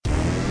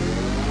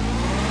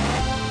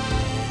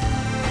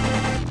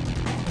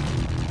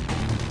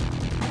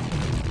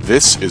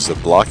This is the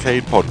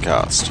Blockade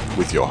Podcast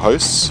with your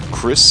hosts,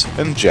 Chris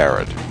and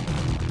Jared.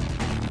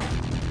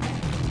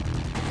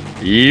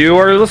 You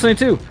are listening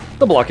to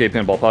the Blockade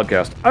Pinball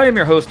Podcast. I am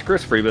your host,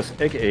 Chris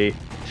Freebus, aka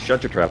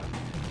Shut Your Trap.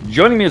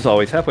 Joining me as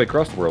always, halfway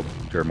across the world,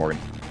 Jared Morgan.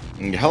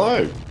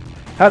 Hello.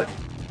 Howdy.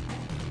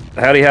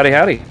 Howdy.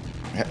 Howdy.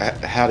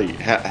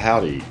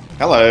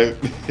 Hello.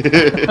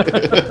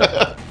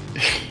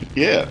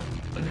 Yeah.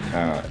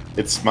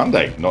 It's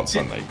Monday, not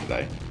Sunday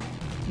today.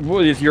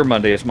 Well, it's your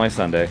Monday, it's my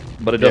Sunday,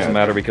 but it doesn't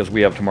matter because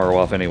we have tomorrow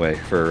off anyway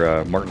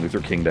for Martin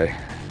Luther King Day.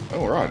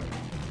 Oh, right.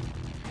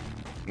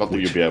 Not that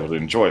you'll be able to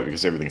enjoy it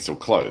because everything's still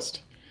closed.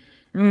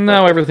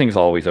 No, everything's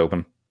always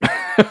open.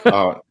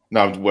 No,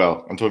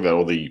 well, I'm talking about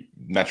all the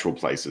natural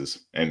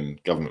places and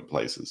government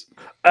places.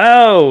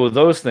 Oh,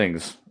 those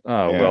things.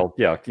 Oh, Yeah. well,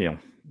 yeah,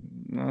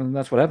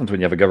 that's what happens when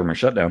you have a government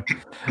shutdown.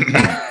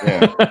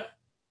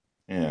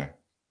 Yeah.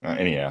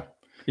 Anyhow.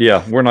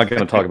 Yeah, we're not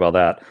going to talk about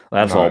that.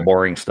 That's all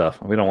boring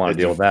stuff. We don't want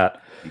to deal with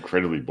that.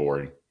 Incredibly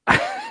boring.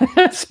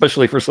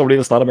 Especially for somebody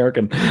that's not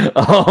American.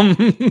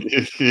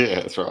 Yeah,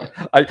 that's right.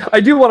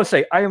 I do want to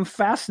say I am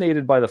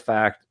fascinated by the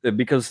fact that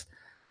because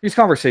these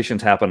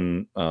conversations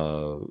happen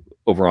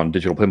over on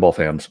Digital Pinball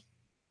Fans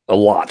a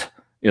lot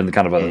in the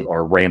kind of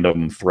our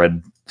random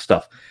thread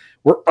stuff,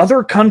 where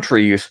other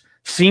countries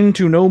seem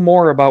to know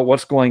more about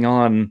what's going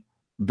on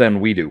than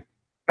we do.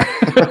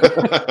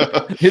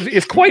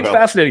 It's quite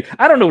fascinating.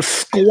 I don't know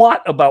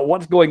squat about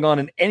what's going on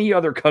in any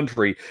other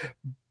country.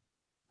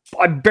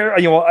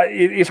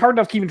 It's hard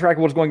enough keeping track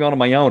of what's going on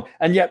my own,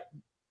 and yet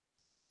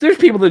there's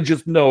people that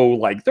just know,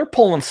 like, they're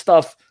pulling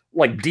stuff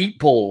like deep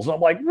pulls. I'm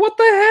like, what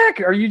the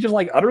heck? Are you just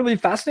like utterly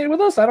fascinated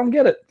with us? I don't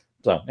get it.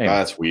 So anyway. No,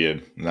 that's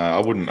weird. No, I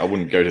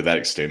wouldn't go to that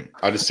extent.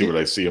 I just see what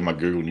I see on my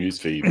Google News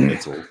feed.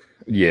 That's all.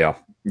 Yeah.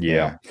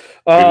 Google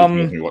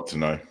tells me what to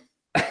know.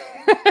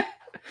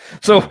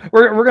 So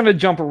we're going to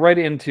jump right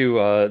into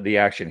the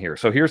action here.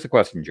 So here's the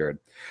question, Jared.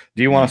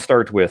 Do you want to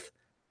start with...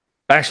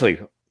 Actually,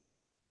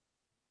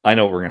 I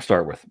know what we're going to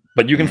start with,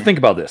 but you can think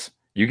about this.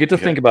 You get to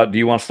think about, do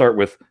you want to start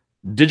with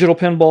digital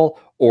pinball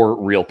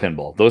or real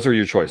pinball? Those are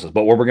your choices.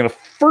 But what we're going to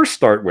first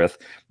start with,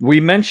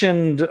 we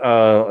mentioned,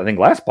 I think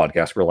last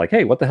podcast, we're like,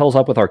 hey, what the hell's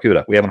up with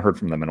Arcuda? We haven't heard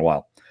from them in a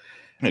while.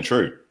 Yeah,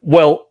 true.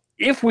 Well,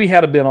 if we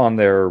had been on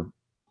their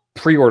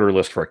pre-order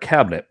list for a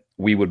cabinet,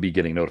 we would be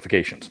getting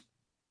notifications.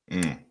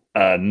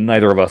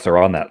 Neither of us are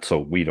on that, so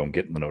we don't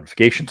get the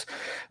notifications.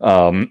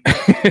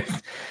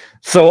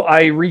 So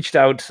I reached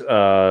out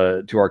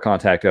to our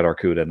contact at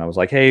Arcuda, and I was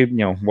like, hey,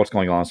 what's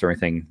going on? Is there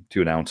anything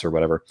to announce or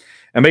whatever?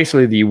 And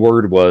basically the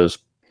word was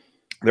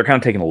they're kind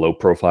of taking a low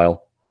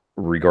profile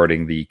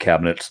regarding the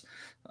cabinets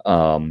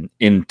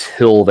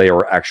until they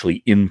are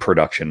actually in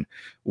production,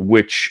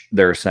 which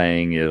they're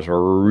saying is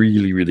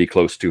really, really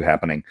close to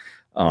happening.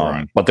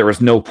 Right. But there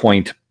is no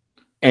point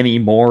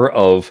anymore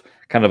of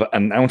kind of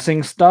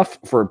announcing stuff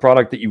for a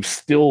product that you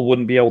still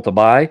wouldn't be able to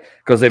buy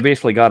because they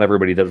basically got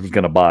everybody that was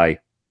going to buy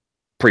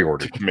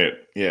pre-ordered. To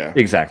commit, yeah.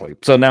 Exactly.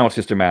 So now it's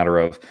just a matter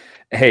of,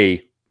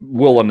 hey,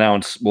 we'll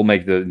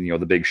make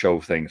the big show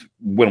of things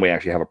when we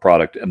actually have a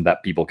product, and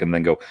that people can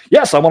then go,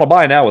 yes, I want to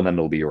buy now, and then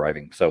it'll be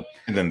arriving. So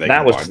and then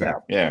that was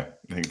now. Yeah.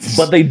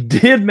 But they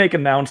did make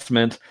an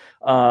announcement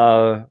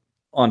on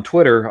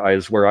Twitter,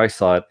 is where I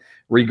saw it,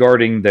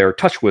 regarding their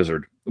Touch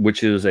Wizard,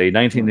 which is a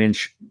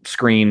 19-inch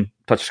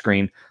touch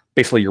screen,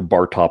 basically your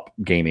bar top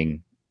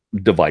gaming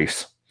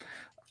device.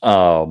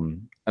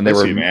 And they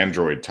were an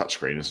Android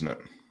touchscreen, isn't it?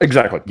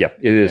 Exactly. Yeah,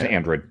 it is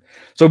Android.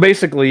 So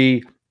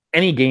basically,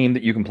 any game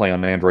that you can play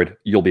on Android,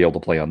 you'll be able to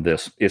play on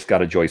this. It's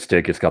got a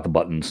joystick. It's got the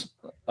buttons.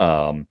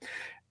 And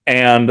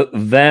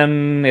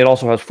then it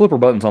also has flipper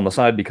buttons on the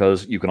side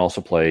because you can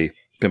also play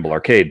Pinball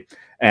Arcade.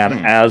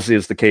 And as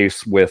is the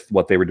case with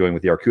what they were doing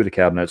with the Arcuda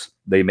cabinets,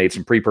 they made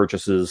some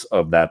pre-purchases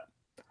of that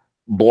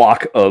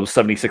block of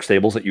 76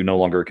 tables that you no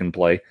longer can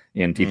play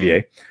in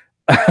TPA.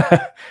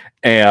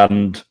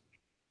 And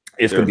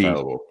it's going to be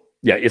available.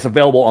 Yeah, it's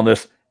available on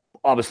this,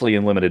 obviously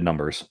in limited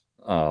numbers,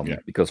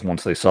 because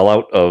once they sell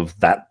out of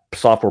that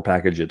software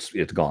package,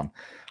 it's gone.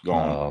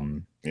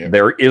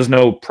 There is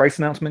no price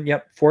announcement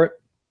yet for it,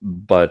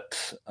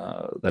 but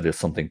that is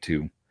something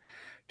to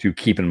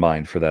keep in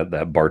mind for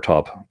that bar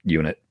top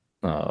unit.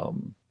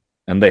 And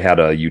they had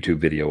a YouTube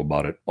video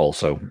about it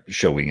also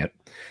showing it.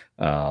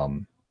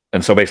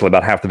 And so basically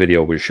about half the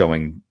video was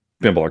showing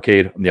Pinball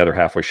Arcade, and the other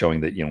half was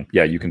showing that,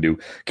 you can do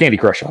Candy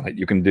Crush on it.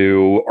 You can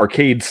do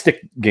arcade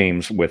stick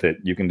games with it.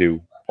 You can do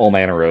all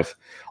manner of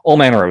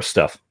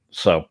stuff.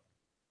 So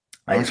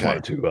I just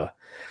wanted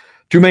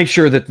to make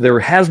sure that there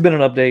has been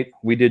an update.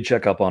 We did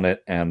check up on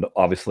it, and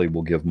obviously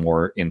we'll give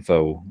more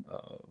info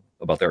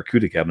about the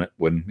Arcuda cabinet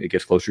when it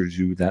gets closer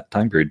to that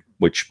time period,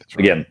 which,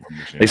 again,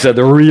 they said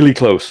they're really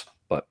close,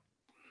 but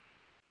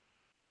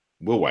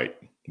we'll wait.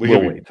 We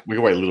can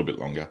wait a little bit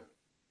longer.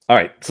 All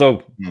right,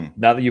 so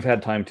now that you've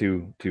had time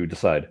to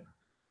decide,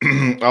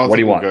 what do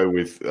you want? Go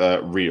with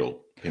real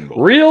pinball.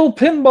 Real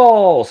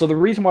pinball. So the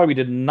reason why we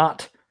did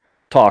not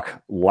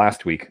talk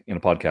last week in a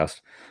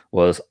podcast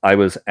was I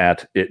was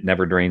at It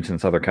Never Drains in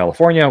Southern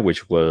California,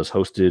 which was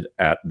hosted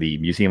at the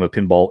Museum of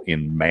Pinball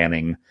in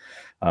Manning.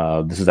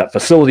 This is that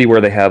facility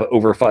where they have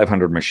over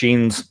 500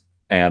 machines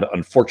and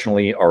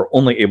unfortunately are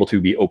only able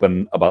to be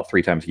open about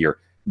 3 times a year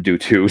due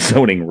to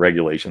zoning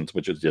regulations,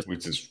 which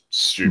is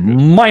stupid,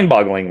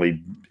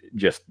 mind-bogglingly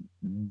just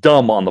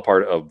dumb on the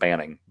part of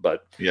Manning.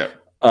 But yeah.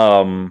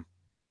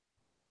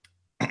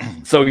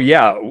 So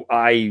yeah,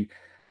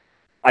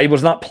 I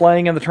was not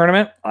playing in the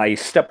tournament. I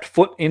stepped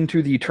foot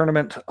into the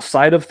tournament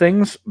side of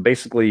things,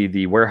 basically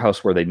the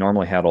warehouse where they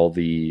normally had all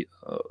the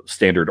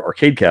standard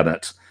arcade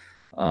cabinets.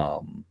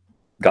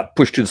 Got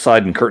pushed to the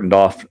side and curtained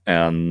off,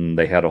 and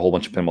they had a whole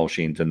bunch of pinball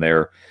machines in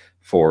there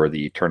for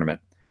the tournament.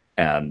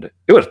 And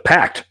it was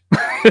packed.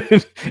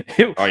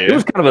 It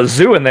was kind of a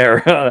zoo in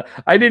there.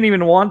 I didn't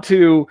even want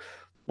to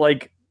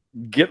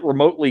get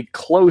remotely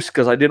close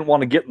because I didn't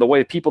want to get in the way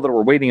of people that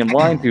were waiting in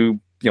line to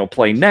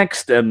play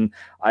next, and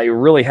I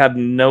really had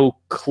no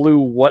clue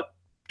what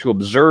to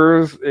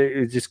observe.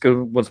 It just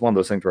was one of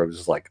those things where I was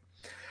just like,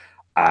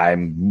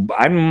 I'm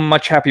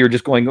much happier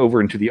just going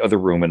over into the other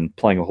room and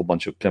playing a whole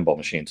bunch of pinball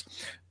machines.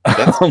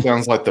 That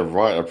sounds like the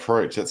right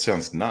approach. That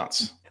sounds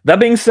nuts. That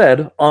being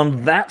said,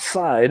 on that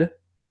side,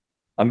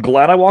 I'm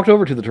glad I walked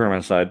over to the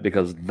tournament side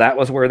because that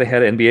was where they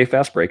had NBA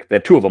Fast Break. They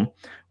had 2 of them.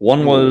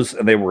 One was,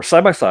 and they were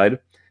side by side,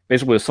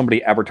 basically with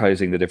somebody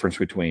advertising the difference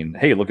between,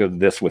 hey, look at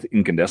this with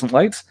incandescent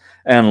lights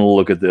and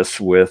look at this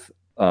with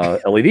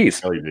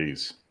LEDs.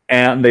 LEDs.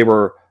 And they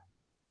were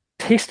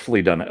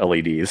tastefully done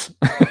LEDs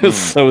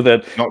so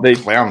that not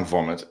clown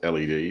vomit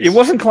LEDs. It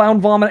wasn't clown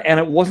vomit, and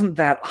it wasn't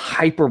that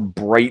hyper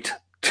bright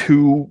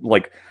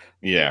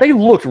they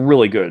looked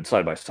really good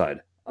side by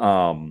side.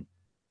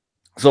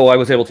 So I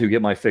was able to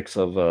get my fix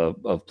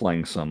of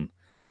playing some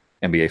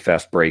NBA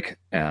Fast Break,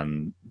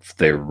 and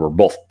they were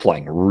both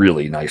playing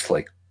really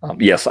nicely.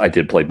 Yes, I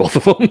did play both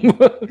of them.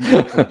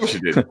 Of course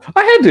you did.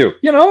 I had to.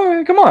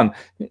 Come on.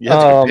 You had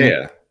to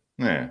compare.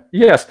 Yeah.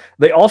 Yes.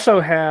 They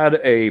also had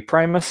a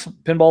Primus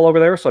pinball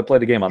over there, so I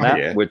played a game on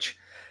that, which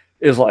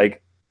is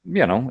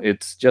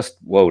it's just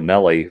Whoa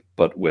Nelly,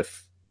 but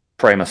with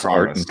Primus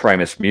art and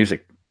Primus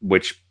music,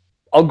 which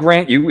I'll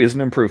grant you is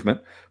an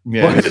improvement.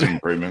 Yeah, it's an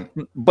improvement.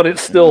 But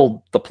it's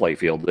still the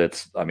playfield.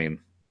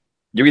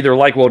 You either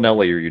like Whoa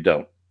Nelly or you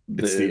don't.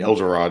 It's the El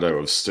Dorado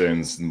of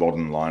Stern's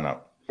modern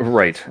lineup.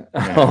 Right.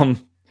 Yeah.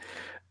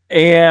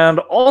 And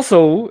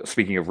also,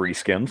 speaking of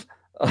reskins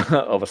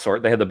of a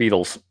sort, they had the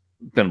Beatles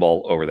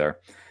pinball over there.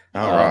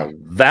 Right.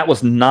 That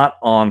was not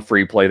on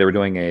free play. They were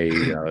doing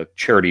a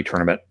charity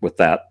tournament with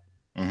that.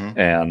 Mm-hmm.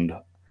 And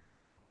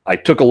I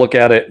took a look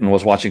at it and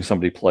was watching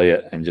somebody play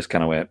it and just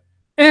kind of went,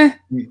 Meh.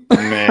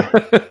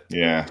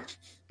 Yeah.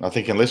 I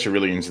think unless you're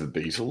really into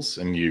the Beatles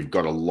and you've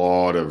got a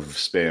lot of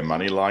spare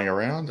money lying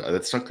around,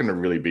 that's not going to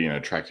really be an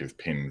attractive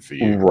pin for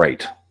you.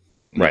 Right.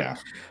 Yeah.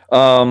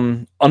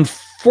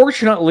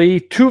 Unfortunately,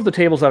 2 of the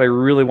tables that I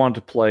really wanted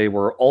to play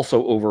were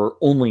also over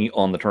only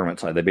on the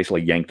tournament side. They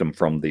basically yanked them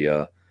from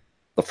the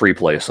free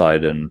play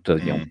side, and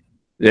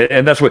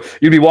and that's what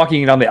you'd be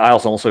walking down the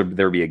aisles. And also,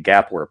 there'd be a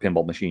gap where a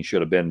pinball machine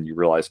should have been. You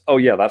realize, oh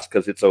yeah, that's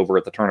because it's over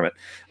at the tournament.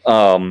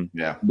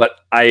 Yeah. But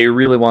I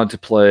really wanted to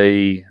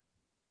play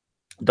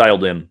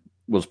Dialed In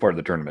was part of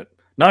the tournament.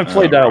 Now I've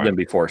played Dialed In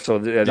before, so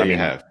you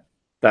have.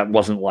 That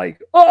wasn't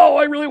like, oh,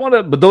 I really want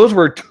to. But those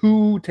were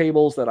 2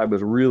 tables that I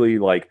was really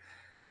like,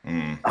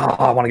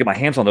 I want to get my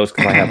hands on those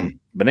because I haven't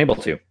been able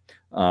to.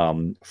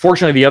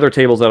 Fortunately, the other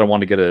tables that I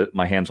wanted to get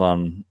my hands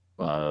on,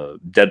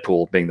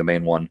 Deadpool being the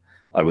main one,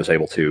 I was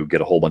able to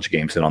get a whole bunch of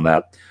games in on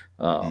that.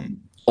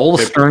 All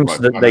the Sterns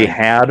that they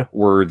had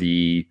were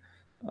the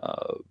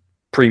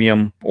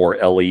premium or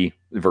LE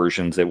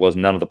versions. It was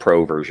none of the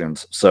pro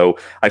versions. So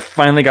I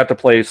finally got to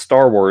play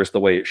Star Wars the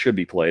way it should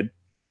be played.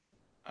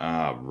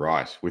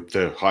 Right. With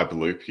the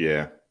Hyperloop,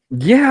 yeah.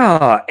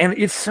 Yeah, and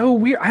it's so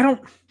weird.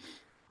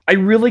 I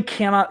really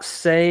cannot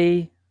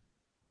say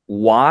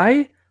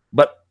why,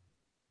 but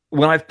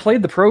when I've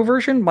played the pro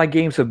version, my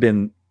games have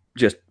been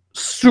just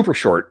super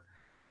short,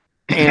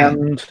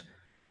 and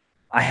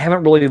I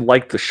haven't really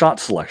liked the shot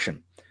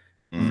selection.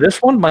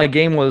 This one, my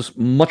game was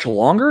much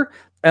longer,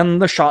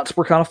 and the shots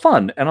were kind of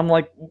fun. And I'm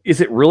like, is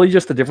it really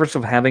just the difference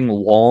of having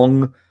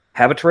long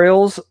habit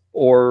trails,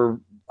 or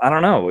I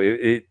don't know.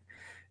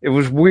 It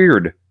was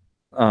weird.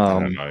 I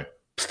don't know.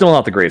 Still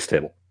not the greatest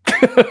table.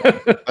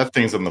 That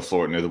thing's on the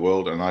floor at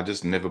Netherworld, and I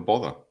just never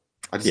bother.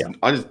 I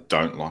just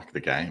don't like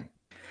the game.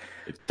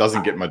 It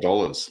doesn't get my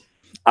dollars.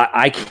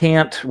 I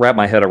can't wrap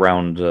my head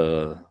around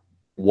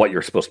what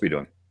you're supposed to be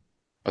doing.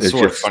 I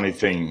saw a funny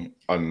thing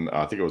on,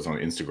 I think it was on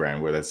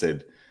Instagram, where they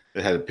said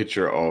they had a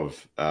picture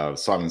of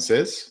Simon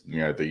Says,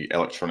 the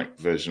electronic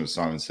version of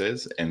Simon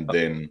Says, and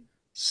then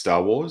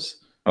Star Wars.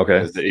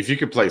 Okay. If you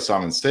could play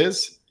Simon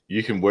Says,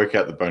 you can work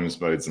out the bonus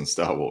modes in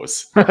Star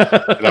Wars.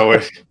 And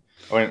I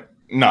went,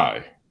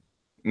 no.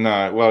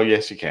 Well,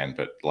 yes, you can,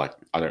 but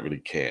I don't really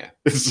care.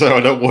 So I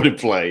don't want to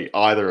play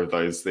either of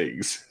those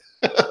things.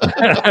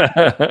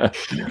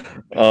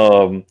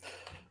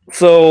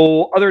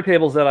 So other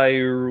tables that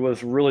I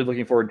was really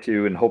looking forward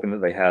to and hoping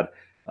that they had,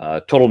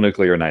 Total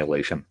Nuclear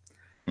Annihilation.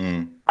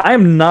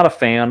 I'm not a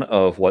fan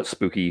of what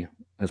Spooky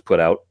has put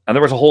out, and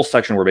there was a whole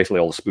section where basically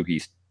all the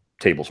Spooky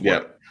tables were.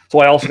 Yeah. So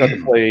I also got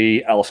to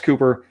play Alice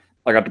Cooper.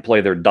 I got to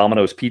play their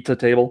Domino's Pizza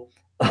table.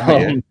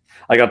 I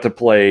got to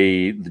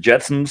play the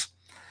Jetsons.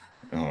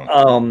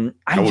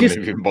 I wouldn't have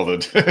even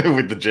bothered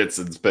with the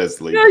Jetsons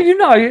personally. Yeah,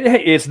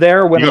 hey, it's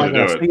there. When I'm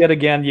going to see it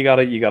again, you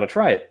gotta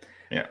try it.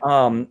 Yeah.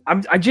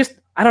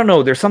 I don't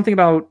know. There's something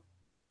about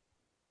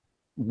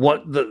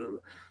what the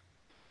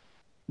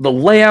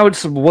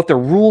layouts of what their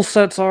rule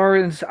sets are.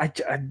 And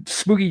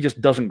Spooky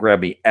just doesn't grab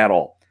me at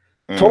all.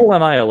 Total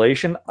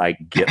Annihilation, I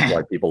get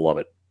why people love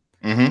it.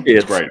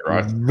 It's great,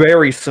 right?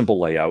 Very simple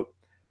layout,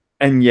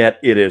 and yet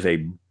it is a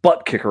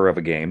butt kicker of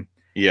a game.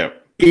 Yeah.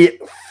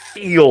 It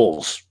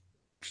feels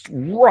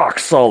rock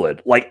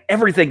solid. Like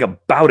everything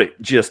about it,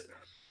 just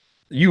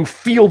you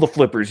feel the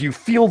flippers, you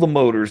feel the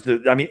motors.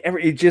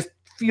 It just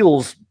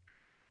feels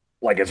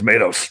like it's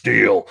made of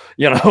steel,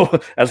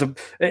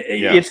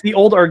 It's the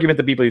old argument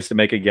that people used to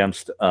make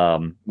against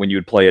when you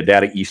would play a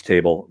Data East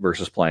table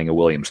versus playing a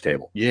Williams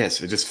table.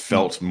 Yes, it just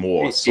felt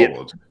more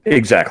solid.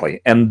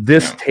 Exactly. And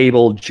this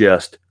table,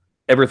 just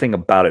everything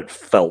about it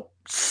felt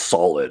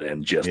solid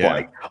and just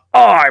like,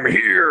 I'm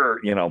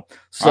here,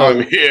 So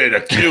I'm here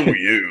to kill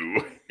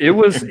you. It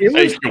was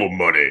take your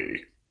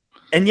money.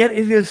 And yet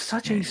it is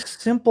such a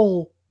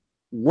simple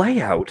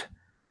layout.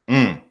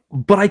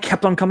 But I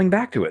kept on coming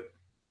back to it.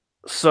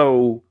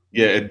 So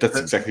that's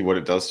exactly what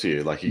it does to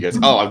you. Like you goes,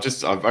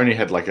 I've only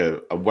had like a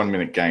 1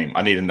 minute game.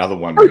 I need another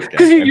 1 minute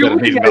game, and then I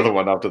need another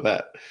one after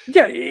that.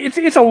 Yeah, it's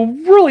a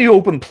really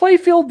open play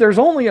field. There's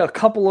only a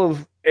couple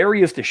of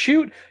areas to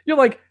shoot. You're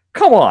like,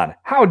 come on,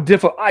 how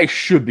difficult? I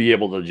should be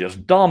able to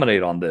just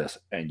dominate on this,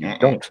 and you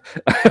don't.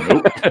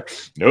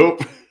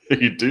 Nope,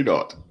 you do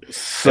not.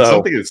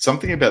 So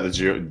something about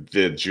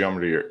the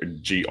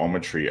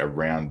geometry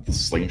around the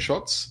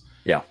slingshots.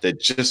 Yeah,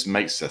 that just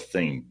makes the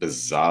thing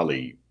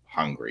bizarrely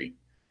hungry.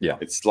 Yeah,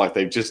 it's like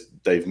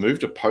they've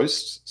moved a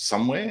post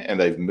somewhere and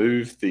they've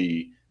moved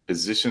the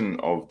position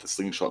of the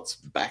slingshots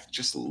back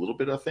just a little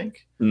bit, I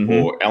think,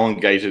 or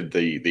elongated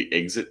the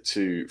exit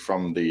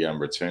from the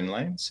return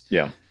lanes.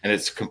 Yeah, and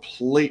it's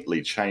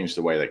completely changed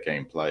the way that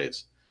game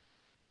plays.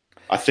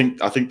 I think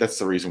that's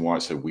the reason why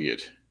it's so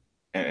weird,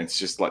 and it's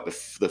just like the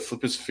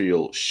flippers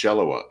feel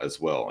shallower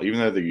as well, even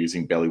though they're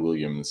using Belly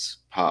Williams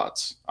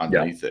parts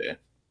underneath there.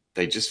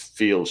 They just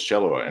feel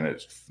shallower, and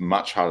it's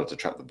much harder to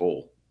trap the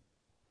ball.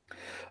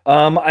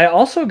 I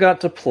also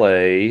got to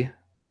play.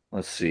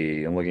 Let's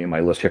see. I'm looking at my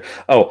list here.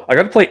 Oh, I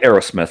got to play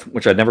Aerosmith,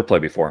 which I'd never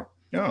played before.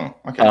 Oh,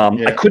 okay.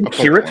 I couldn't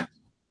hear it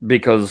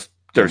because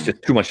there's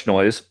just too much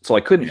noise, so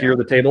I couldn't hear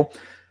the table.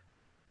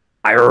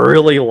 I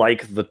really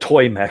like the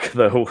toy mech,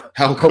 though.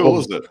 How cool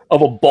is it?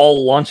 Of a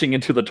ball launching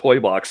into the toy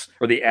box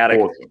or the attic.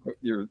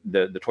 Awesome.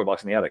 The toy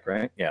box in the attic,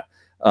 right? Yeah.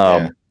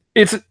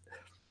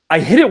 I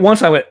hit it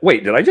once. I went,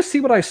 wait, did I just see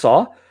what I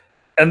saw?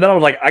 And then I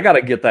was like, I got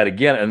to get that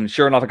again. And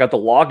sure enough, I got the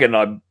log and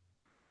I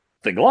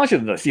launch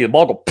it and I see the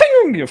ball go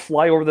ping, you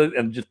fly over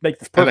and just make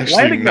this perfect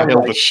landing.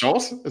 Nail the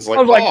shot. It's like,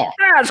 I was like,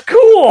 that's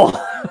cool.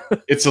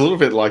 It's a little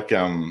bit like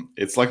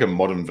it's like a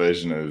modern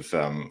version of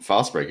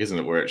Fast Break, isn't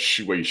it? Where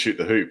you shoot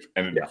the hoop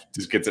and it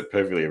just gets it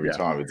perfectly every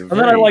time.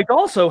 Then I like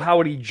also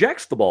how it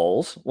ejects the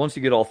balls once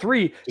you get all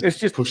three. It's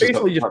just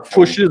basically just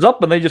pushes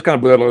up and they just kind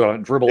of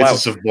dribble out.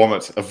 It's just a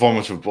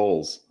vomit of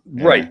balls.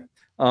 Right.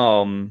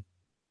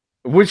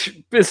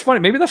 Which is funny.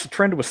 Maybe that's a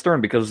trend with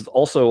Stern, because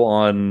also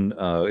on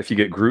if you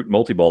get Groot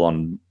multi-ball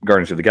on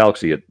Guardians of the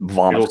Galaxy, it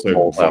vomits the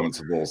balls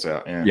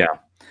out. Yeah.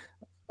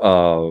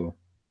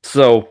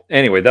 So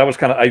anyway, that was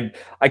kind of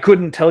I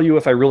couldn't tell you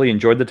if I really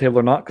enjoyed the table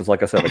or not, because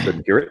like I said, I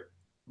couldn't hear it.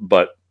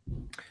 But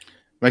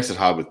makes it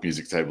hard with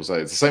music tables.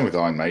 It's the same with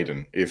Iron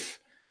Maiden. If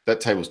that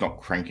table's not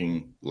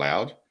cranking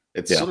loud,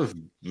 it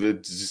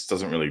just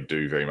doesn't really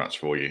do very much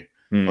for you.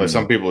 Like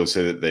some people have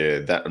said that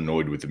they're that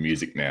annoyed with the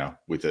music now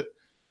with it.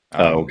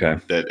 Okay.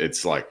 That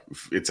it's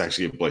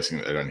actually a blessing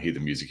that they don't hear the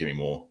music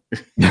anymore.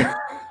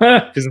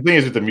 Because the thing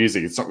is with the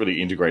music, it's not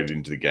really integrated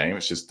into the game.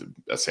 It's just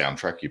a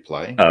soundtrack you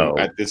play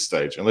at this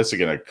stage, unless you're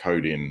going to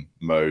code in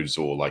modes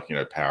or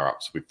power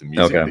ups with the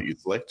music that you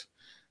select.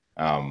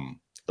 A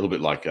little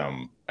bit like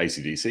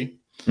AC/DC,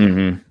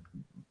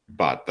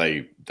 but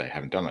they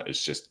haven't done it.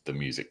 It's just the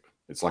music.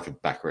 It's like a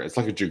background. It's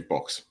like a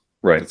jukebox.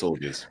 Right. That's all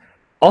it is.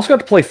 Also got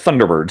to play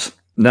Thunderbirds.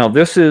 Now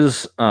this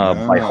is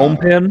by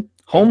Homepin.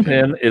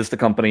 Homepin is the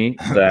company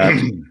that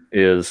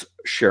is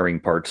sharing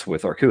parts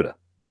with Arcuda.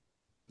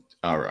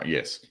 All right.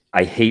 Yes.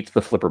 I hate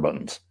the flipper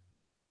buttons.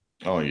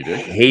 Oh, you do? I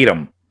hate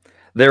them.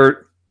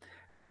 They're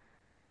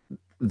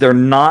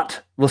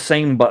not the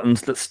same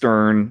buttons that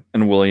Stern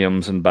and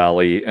Williams and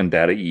Bally and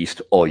Data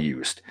East all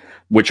used,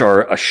 which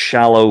are a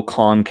shallow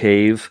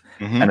concave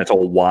and it's a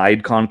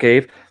wide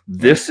concave.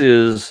 This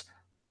is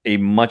a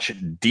much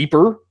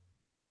deeper,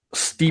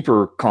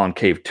 steeper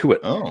concave to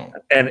it.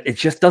 And it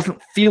just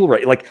doesn't feel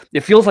right. Like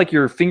it feels like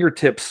your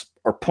fingertips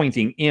are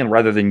pointing in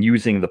rather than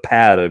using the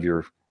pad of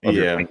your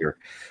finger.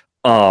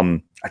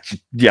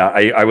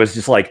 I was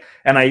just like,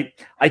 and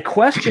I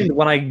questioned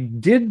when I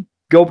did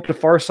go up to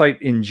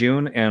Farsight in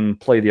June and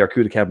play the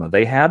Arcooda cabinet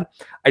they had.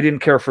 I didn't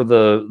care for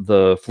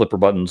the flipper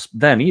buttons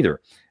then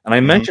either. And I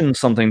mentioned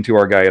something to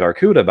our guy at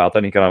Arcooda about that,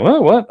 and he kind of,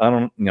 oh, what? I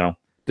don't,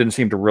 didn't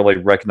seem to really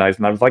recognize.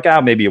 And I was like,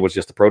 maybe it was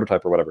just a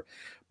prototype or whatever.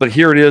 But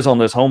here it is on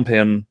this home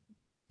pin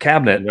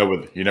cabinet.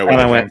 You know where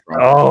and I went,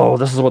 oh,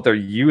 this is what they're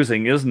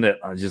using, isn't it?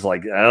 I was just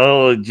like,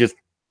 oh,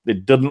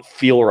 it doesn't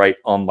feel right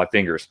on my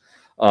fingers.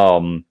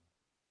 Kind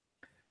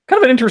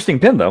of an interesting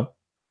pin, though.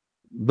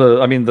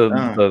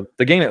 The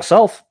game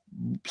itself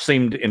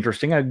seemed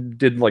interesting. I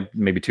did like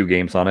maybe 2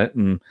 games on it,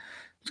 and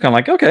it's kind of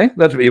like, okay,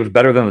 it was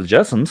better than the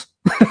Jetsons.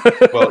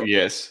 Well,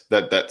 yes,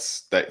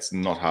 that's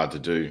not hard to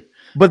do.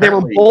 But they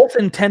were both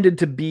intended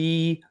to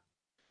be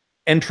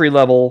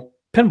entry-level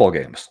pinball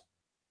games.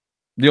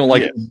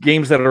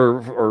 Games that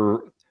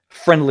are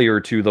friendlier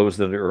to those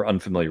that are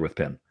unfamiliar with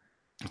pin.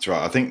 That's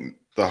right. I think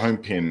the home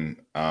pin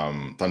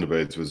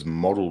Thunderbirds was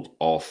modeled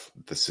off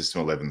the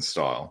System 11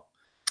 style.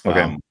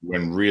 Okay.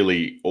 When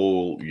really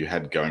all you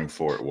had going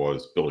for it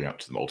was building up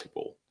to the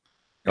multi-ball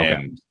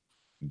and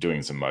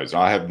doing some modes.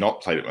 I have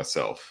not played it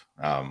myself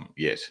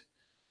yet.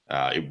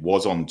 It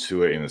was on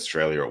tour in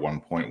Australia at one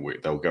point where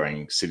they were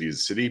going city to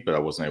city, but I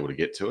wasn't able to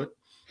get to it.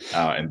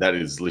 And that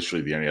is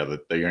literally the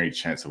only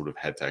chance I would have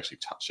had to actually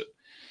touch it.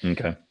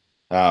 Okay.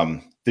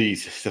 The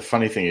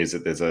funny thing is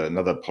that there's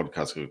another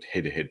podcast called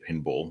Head to Head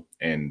Pinball,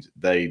 and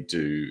they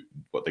do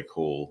what they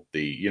call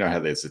how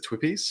there's the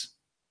Twippies?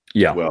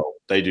 Yeah. Well,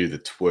 they do the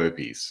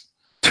Twerpies.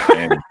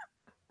 And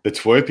the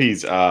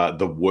Twerpies are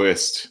the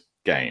worst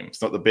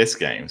games, not the best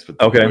games, but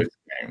the worst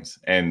games.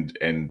 And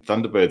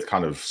Thunderbird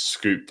kind of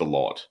scooped the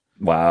lot.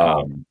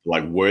 Wow.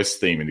 Like worst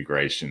theme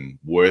integration,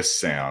 worst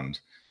sound,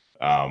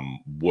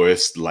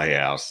 worst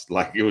layout.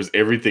 Like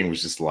everything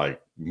was just like,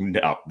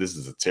 no, this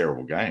is a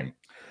terrible game.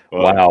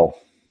 Well, wow.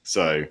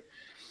 So,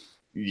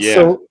 yeah.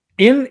 So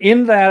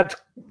in that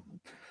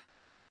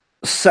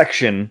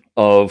section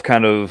of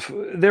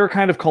they're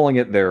kind of calling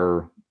it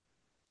their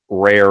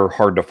rare,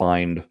 hard to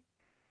find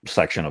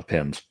section of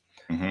pins.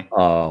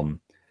 Mm-hmm.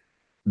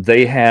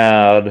 They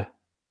had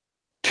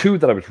 2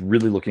 that I was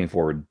really looking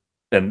forward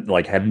and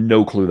had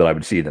no clue that I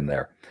would see them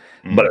there.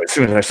 Mm-hmm. But as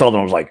soon as I saw them,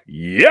 I was like,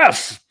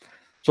 yes.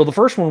 So the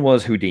first one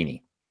was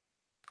Houdini.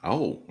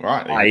 Oh,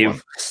 right.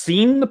 I've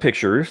seen the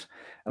pictures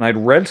and I'd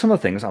read some of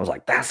the things. I was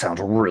like, that sounds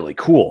really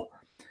cool.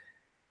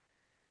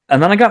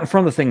 And then I got in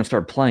front of the thing and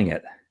started playing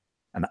it,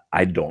 and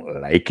I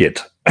don't like it.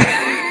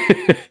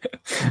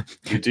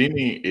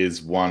 Houdini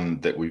is one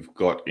that we've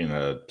got in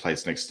a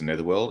place next to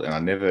Netherworld, and I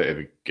never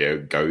ever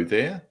go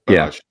there. But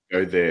I should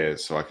go there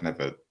so I can have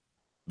a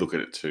look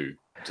at it too,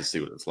 to see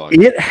what it's like.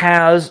 It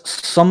has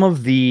some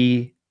of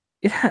the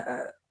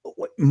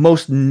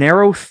most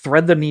narrow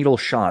thread the needle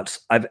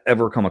shots I've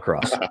ever come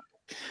across.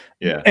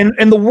 Yeah.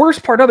 And the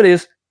worst part of it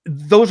is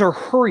those are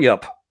hurry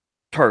up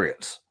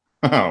targets.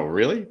 Oh,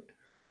 really?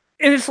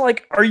 And it's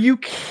like, are you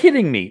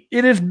kidding me?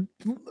 It is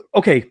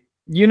okay.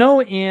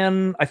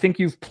 I think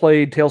you've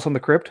played Tales from the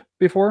Crypt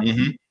before.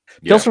 Mm-hmm.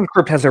 Yeah. Tales from the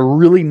Crypt has a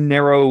really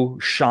narrow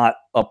shot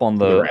up on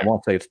the I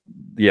want to say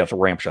it's a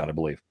ramp shot, I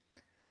believe.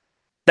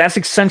 That's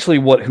essentially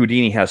what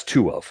Houdini has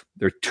 2 of.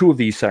 There are 2 of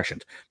these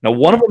sections. Now,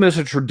 one of them is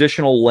a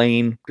traditional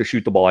lane to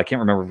shoot the ball. I can't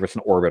remember if it's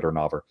an orbit or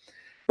nover,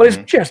 but it's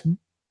just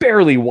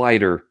barely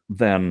wider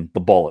than the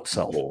ball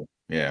itself.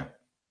 Yeah.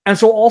 And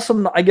so all of a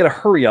sudden I get a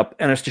hurry up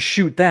and it's to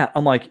shoot that.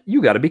 I'm like,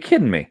 you got to be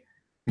kidding me.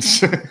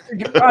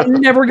 I'm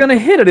never going to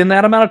hit it in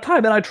that amount of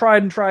time. And I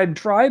tried,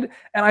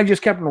 and I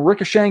just kept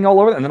ricocheting all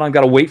over. And then I've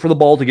got to wait for the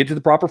ball to get to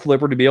the proper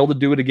flipper to be able to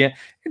do it again.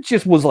 It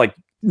just was like,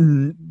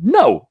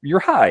 no, you're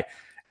high.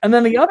 And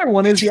then the other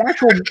one is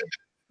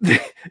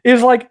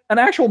is like an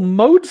actual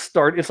mode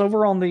start. It's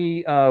over on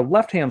the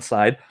left-hand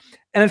side.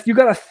 And if you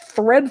got to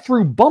thread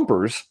through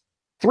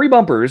 3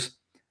 bumpers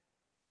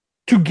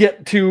to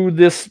get to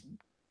this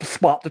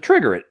spot to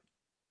trigger it.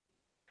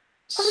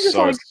 I'm just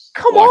like,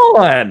 come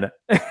on.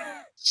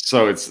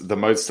 So it's the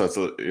mode starts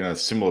in a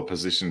similar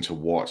position to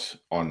what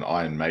on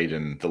Iron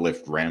Maiden the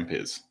left ramp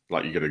is.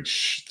 Like you got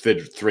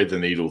to thread the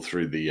needle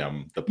through the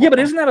yeah, but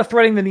isn't that a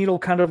threading the needle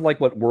kind of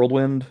like what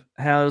Whirlwind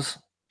has?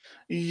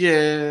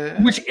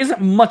 Yeah, which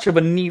isn't much of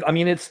a need. I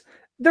mean,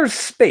 there's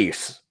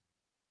space.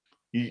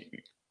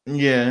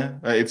 Yeah,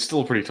 it's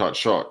still a pretty tight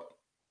shot.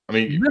 I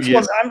mean, this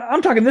one,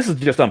 I'm talking. This is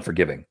just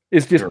unforgiving.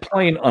 It's just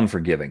plain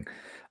unforgiving.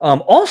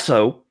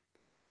 Also,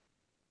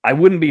 I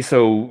wouldn't be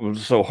so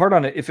hard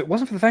on it if it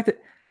wasn't for the fact that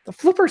the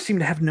flippers seem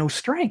to have no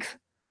strength.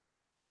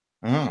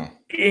 Oh.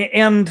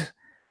 And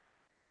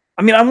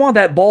I mean, I want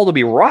that ball to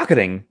be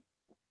rocketing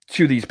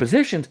to these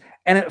positions,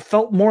 and it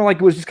felt more like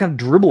it was just kind of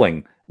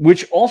dribbling,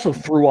 which also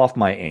threw off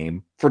my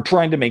aim for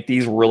trying to make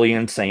these really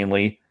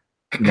insanely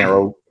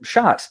narrow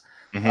shots.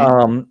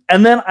 Mm-hmm.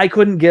 And then I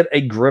couldn't get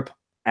a grip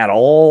at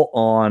all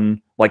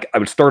on, like, I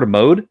would start a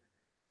mode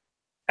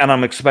and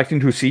I'm expecting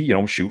to see,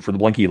 shoot for the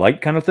blinky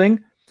light kind of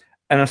thing.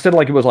 And instead,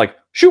 like, it was like,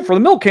 shoot for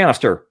the milk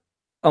canister.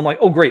 I'm like,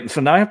 oh, great. And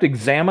so now I have to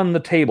examine the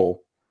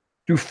table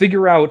to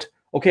figure out,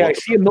 okay, I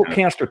see a milk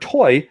canister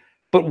toy.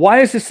 but why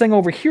is this thing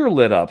over here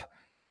lit up?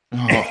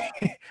 Oh.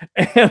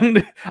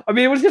 And I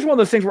mean, it was just one of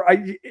those things where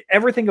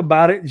everything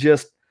about it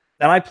just,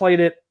 and I played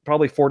it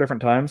probably 4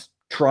 different times,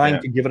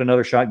 trying to give it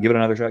another shot.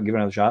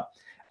 And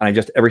I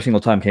just every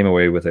single time came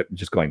away with it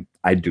just going,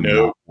 I do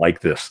not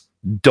like this.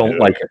 Don't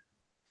like it.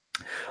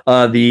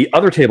 The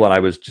other table, and I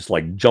was just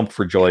like jumped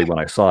for joy when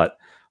I saw it,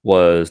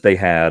 was they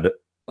had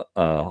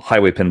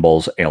Highway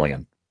Pinball's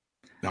Alien.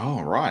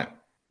 Oh, right.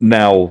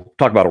 Now,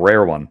 talk about a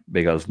rare one,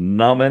 because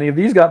not many of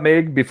these got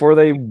made before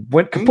they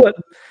went kaput.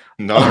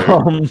 No,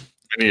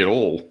 many at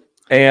all.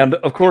 And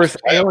of course,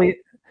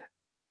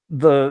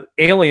 the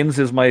Aliens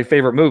is my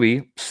favorite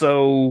movie,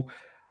 so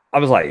I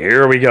was like,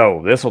 here we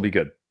go. This will be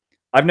good.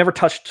 I've never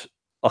touched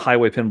a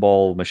Highway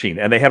Pinball machine,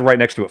 and they had right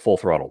next to it Full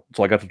Throttle,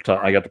 so I got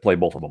to play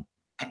both of them.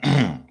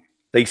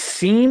 They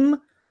seem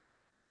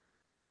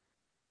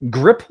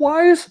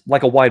grip-wise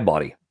like a wide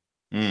body.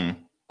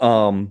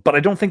 But I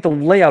don't think the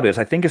layout is.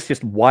 I think it's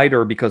just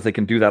wider because they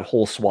can do that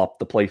whole swap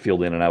the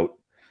playfield in and out.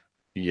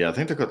 Yeah, I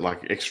think they've got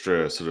like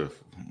extra sort of,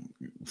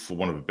 for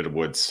want of a better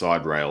word,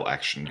 side rail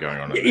action going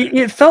on.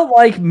 It felt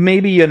like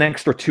maybe an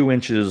extra 2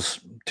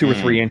 inches, 2 or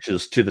 3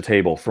 inches to the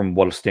table from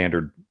what a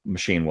standard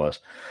machine was.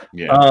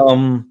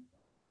 Yeah.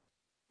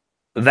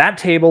 That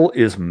table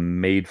is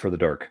made for the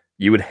dark.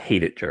 You would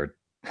hate it, Jared.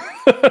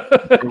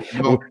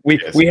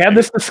 We had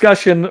this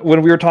discussion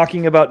when we were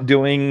talking about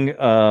doing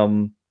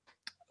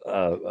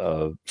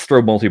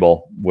strobe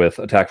multi-ball with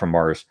Attack from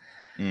Mars.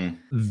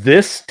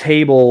 This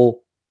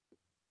table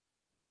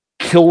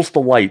kills the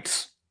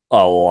lights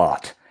a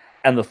lot,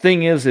 and the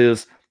thing is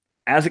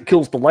as it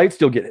kills the lights,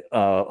 you'll get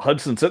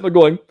Hudson sitting there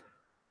going,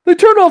 they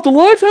turned off the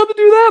lights, how'd they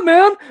do that,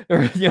 man?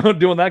 Or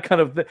doing that kind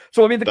of thing.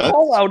 So I mean, the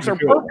call outs are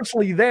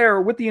purposely there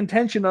with the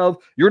intention of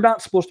you're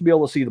not supposed to be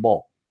able to see the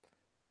ball.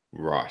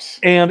 Right.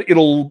 And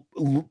it'll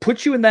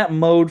put you in that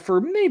mode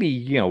for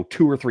maybe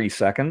 2 or 3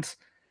 seconds,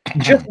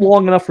 just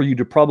long enough for you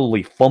to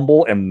probably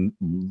fumble and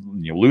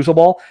lose a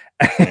ball.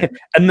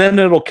 And then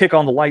it'll kick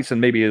on the lights,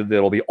 and maybe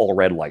it'll be all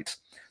red lights.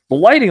 The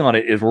lighting on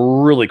it is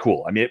really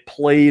cool. I mean, it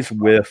plays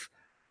with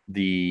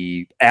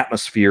the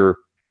atmosphere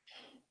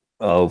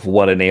of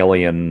what an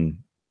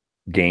Alien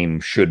game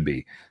should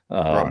be.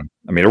 Right.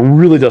 I mean, it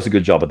really does a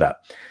good job of that.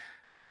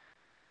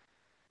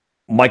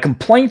 My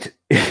complaint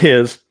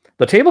is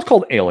the table's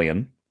called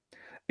Alien,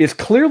 is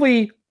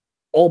clearly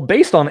all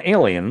based on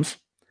aliens,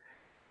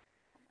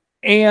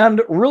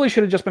 and really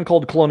should have just been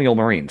called Colonial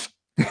Marines.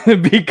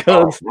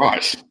 Because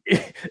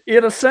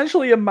it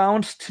essentially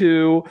amounts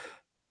to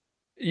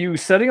you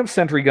setting up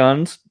sentry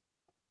guns,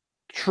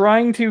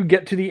 trying to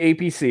get to the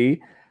APC,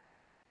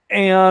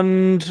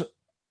 and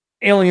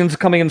aliens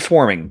coming and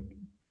swarming.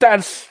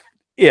 That's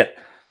it.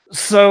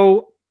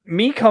 So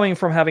me coming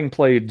from having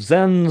played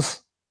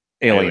Zen's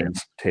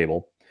Aliens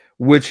table,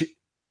 which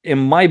in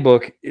my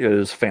book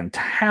is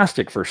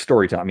fantastic for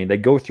storytelling. I mean, they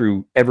go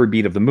through every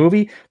beat of the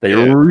movie. They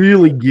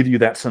really give you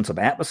that sense of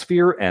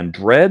atmosphere and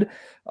dread.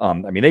 I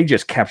mean, they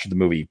just captured the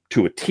movie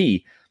to a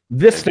T.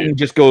 This thing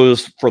just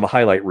goes for the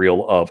highlight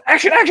reel of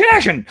action, action,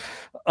 action.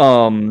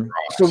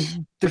 So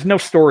there's no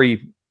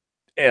story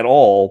at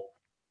all.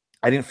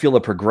 I didn't feel the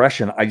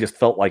progression. I just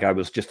felt like I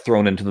was just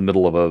thrown into the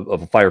middle of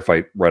a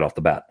firefight right off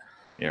the bat.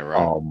 Yeah,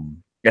 right.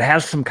 It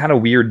has some kind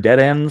of weird dead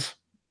ends,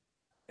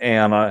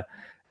 and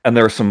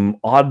there are some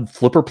odd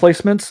flipper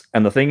placements.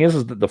 And the thing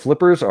is that the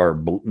flippers are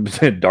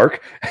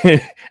dark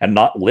and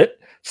not lit.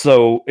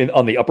 So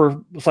on the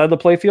upper side of the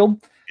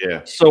playfield.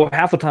 Yeah. So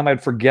half the time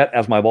I'd forget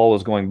as my ball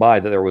was going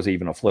by that there was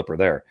even a flipper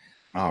there.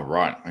 Oh,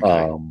 right.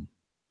 Okay.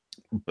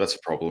 That's a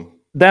problem.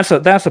 That's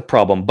a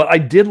problem. But I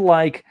did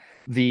like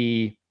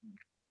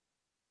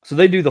so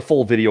they do the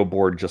full video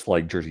board just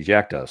like Jersey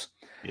Jack does.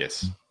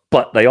 Yes.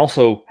 But they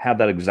also have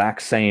that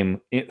exact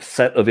same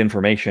set of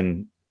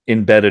information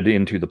embedded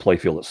into the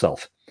playfield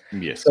itself.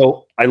 Yes.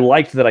 So I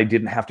liked that I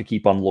didn't have to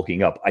keep on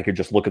looking up. I could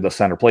just look at the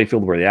center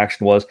playfield where the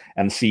action was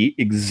and see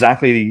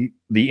exactly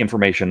the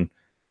information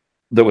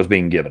that was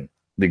being given.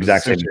 The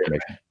exact same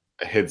information.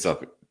 A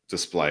heads-up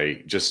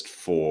display just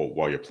for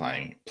while you're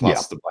playing,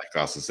 plus the back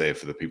glass is there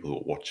for the people who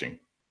are watching.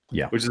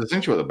 Yeah. Which is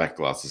essentially what the back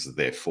glasses are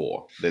there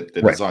for. They're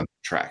designed to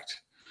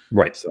attract.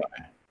 Right. So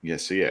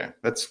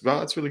that's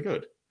really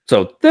good.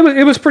 So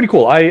it was pretty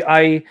cool.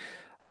 And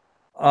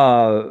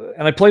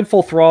I played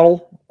Full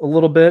Throttle a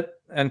little bit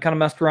and kind of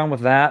messed around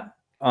with that.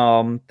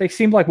 They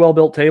seemed like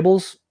well-built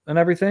tables and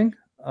everything.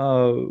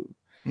 They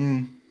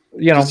could.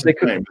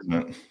 Shame, isn't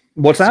it?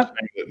 What's that?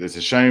 It's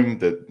a shame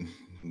that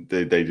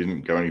they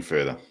didn't go any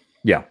further.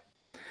 Yeah.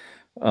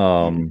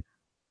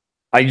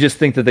 I just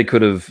think that they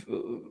could have,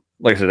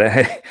 like I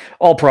said,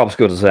 all props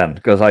go to Zen,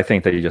 because I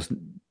think they just,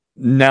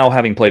 now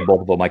having played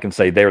both of them, I can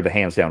say they're the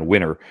hands down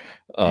winner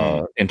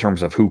in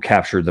terms of who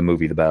captured the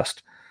movie the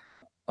best.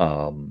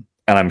 And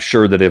I'm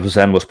sure that if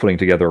Zen was putting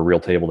together a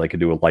real table, they could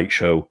do a light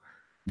show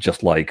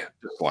just like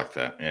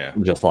that. Yeah.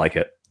 Just like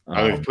it.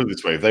 I mean, put it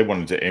this way, if they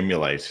wanted to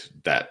emulate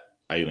that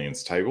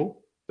Aliens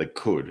table, they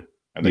could.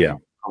 And they could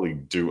probably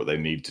do what they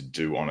need to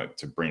do on it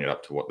to bring it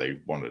up to what they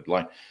wanted.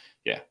 Like,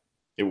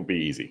 it would be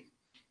easy.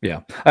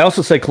 Yeah. I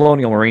also say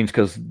Colonial Marines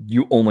because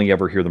you only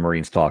ever hear the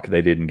Marines talk.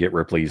 They didn't get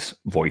Ripley's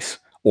voice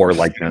or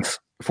likeness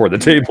for the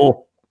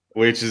table.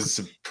 Which is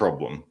a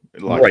problem.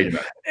 Right. You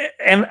know.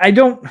 And I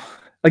don't,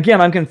 again,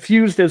 I'm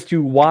confused as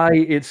to why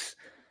it's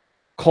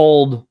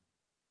called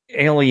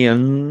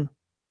Alien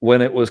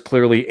when it was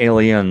clearly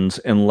Aliens,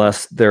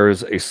 unless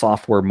there's a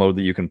software mode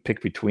that you can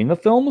pick between the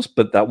films,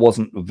 but that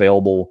wasn't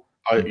available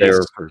there.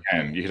 Yes,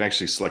 you can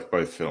actually select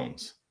both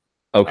films.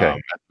 Okay. At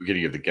the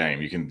beginning of the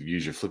game, you can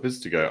use your flippers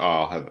to go,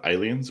 I'll have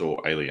Aliens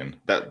or Alien.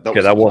 That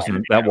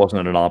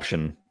wasn't an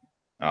option.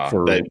 That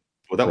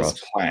was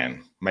the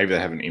plan. Maybe they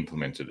haven't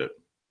implemented it.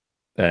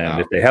 And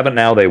if they haven't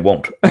now, they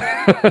won't.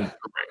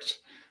 Correct.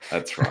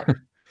 That's right.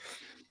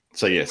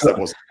 So yes, that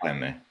was the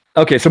plan there.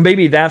 Okay, so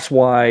maybe that's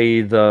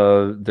why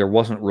there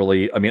wasn't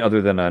really, I mean,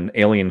 other than an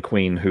alien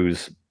queen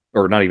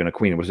or not even a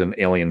queen, it was an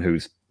alien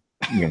whose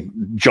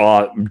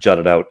jaw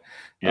jutted out.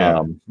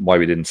 Yeah. Why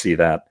we didn't see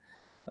that.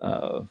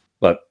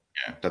 But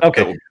yeah, that would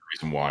be the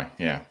reason why.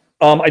 Yeah.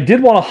 I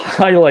did want to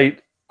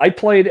highlight. I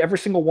played every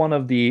single one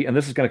of and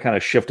this is going to kind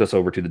of shift us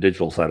over to the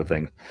digital side of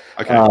things.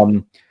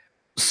 Okay.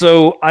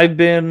 So I've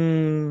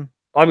been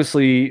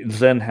obviously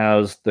Zen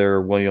has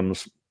their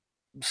Williams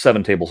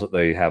 7 tables that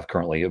they have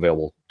currently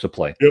available to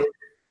play. Yep.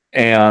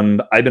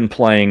 And I've been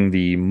playing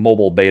the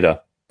mobile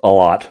beta a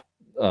lot,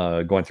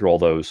 going through all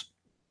those.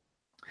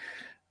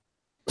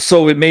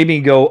 So it made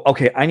me go,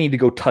 okay, I need to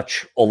go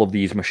touch all of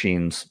these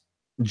machines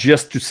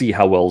just to see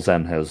how well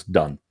Zen has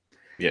done.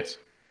 Yes.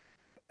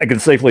 I can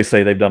safely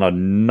say they've done a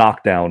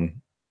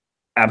knockdown,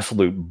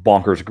 absolute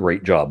bonkers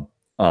great job.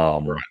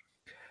 Right.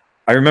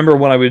 I remember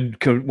when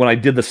I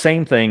did the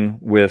same thing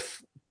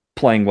with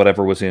playing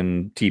whatever was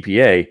in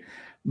TPA,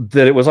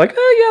 that it was like,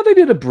 yeah, they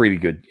did a pretty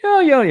good.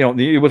 Yeah,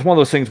 it was one of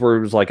those things where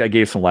it was like I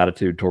gave some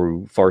latitude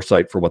to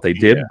Farsight for what they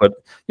did, but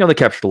they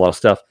captured a lot of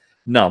stuff.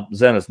 No,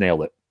 Zen has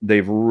nailed it.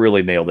 They've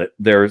really nailed it.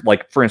 There's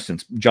like, for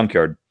instance,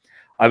 Junkyard.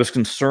 I was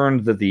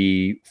concerned that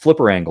the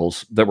flipper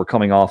angles that were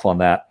coming off on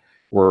that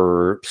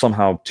were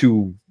somehow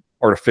too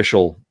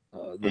artificial,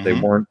 that they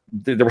weren't.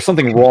 There was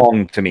something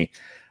wrong to me.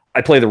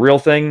 I play the real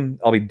thing.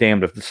 I'll be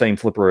damned if the same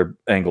flipper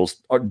angles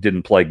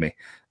didn't plague me.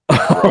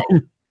 Right.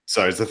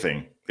 So it's a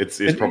thing. It's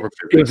proper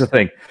physics. It was a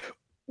thing.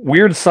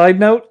 Weird side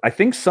note, I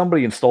think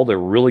somebody installed a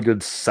really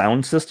good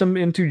sound system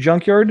into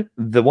Junkyard,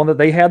 the one that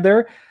they had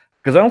there,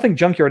 because I don't think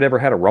Junkyard ever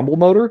had a rumble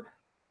motor,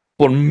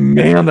 but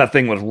man, that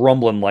thing was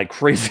rumbling like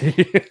crazy.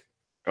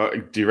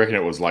 Do you reckon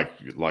it was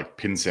like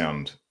pin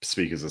sound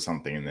speakers or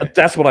something in there?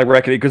 That's what I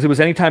reckon, because it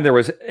was anytime there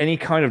was any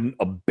kind of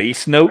a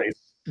bass note,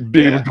 so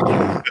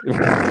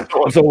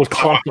it was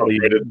constantly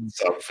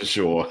for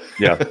sure.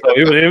 Yeah, so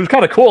it was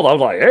kind of cool. I was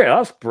like, hey,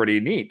 that's pretty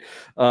neat.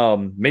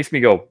 Makes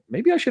me go,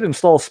 maybe I should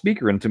install a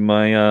speaker into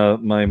my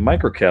my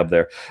micro cab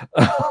there.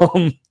 Yeah,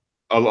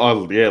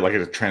 like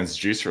a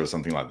transducer or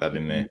something like that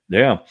in there.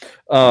 Yeah.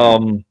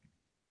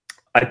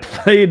 I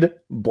played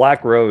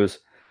Black Rose.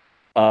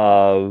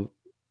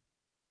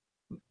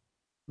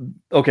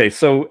 Okay,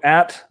 so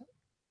at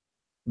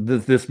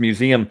this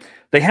museum,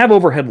 they have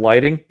overhead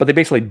lighting, but they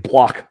basically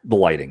block the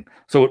lighting,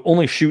 so it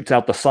only shoots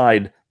out the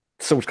side.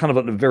 So it's kind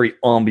of a very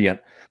ambient.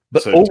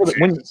 But so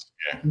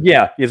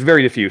it's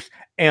very diffuse,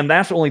 and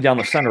that's only down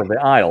the center of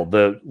the aisle.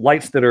 The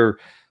lights that are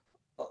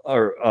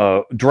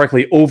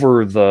directly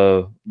over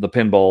the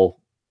pinball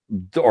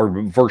are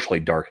virtually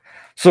dark.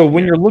 So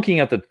when you're looking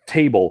at the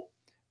table,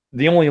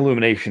 the only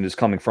illumination is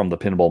coming from the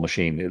pinball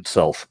machine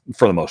itself,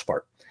 for the most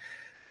part.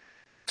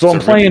 So I'm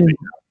playing.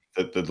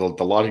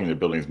 The lighting in the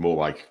building is more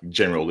like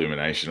general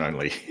illumination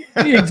only.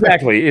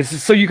 Exactly. It's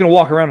so you can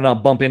walk around and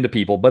not bump into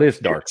people, but it's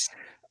dark.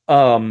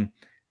 Yes.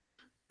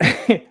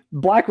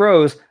 Black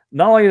Rose,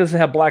 not only does it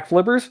have black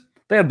flippers,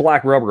 they had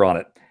black rubber on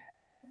it.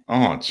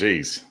 Oh,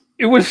 jeez.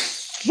 It was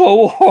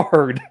so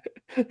hard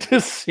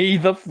to see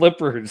the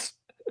flippers.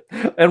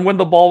 And when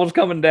the ball was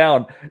coming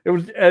down, it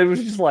was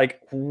just like,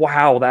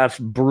 wow, that's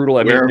brutal.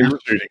 I Where are you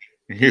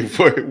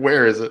shooting?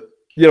 Where is it?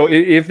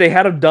 If they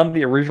had done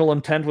the original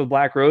intent with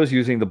Black Rose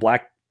using the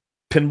black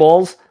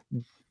pinballs,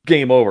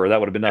 game over.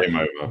 That would have been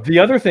nice. The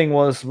other thing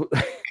was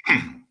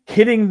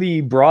hitting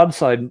the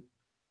broadside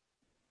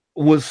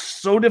was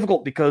so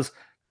difficult because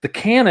the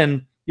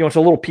cannon, it's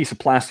a little piece of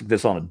plastic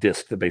that's on a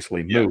disc that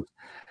basically moves,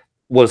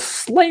 was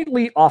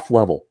slightly off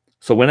level.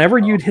 So whenever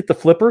you'd hit the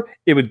flipper,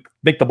 it would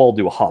make the ball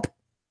do a hop.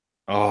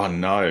 Oh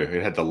no,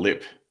 it had the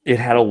lip. It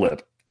had a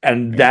lip.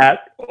 And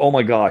that, oh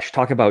my gosh,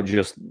 talk about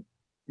just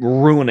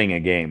ruining a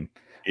game.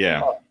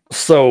 Yeah.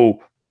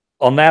 So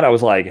on that, I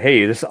was like,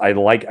 hey,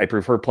 I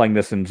prefer playing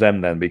this in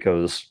Zen then,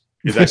 because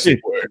it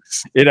actually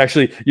works. You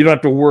don't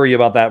have to worry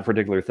about that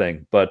particular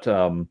thing. But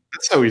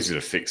it's so easy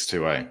to fix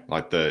too, eh?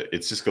 Like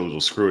it's just got a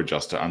little screw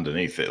adjuster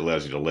underneath that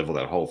allows you to level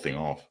that whole thing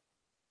off.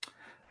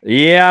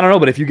 Yeah, I don't know,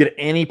 but if you get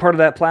any part of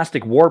that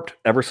plastic warped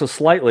ever so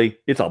slightly,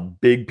 it's a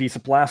big piece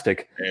of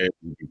plastic. Yeah, it's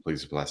a big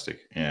piece of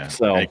plastic. Yeah.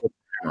 So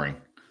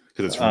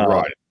because it's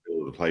right in the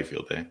middle of the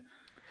playfield there.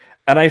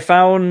 And I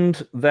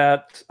found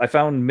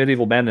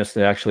Medieval Madness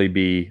to actually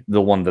be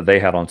the one that they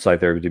had on site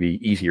there to be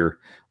easier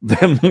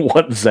than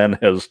what Zen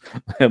has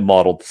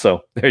modeled.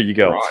 So there you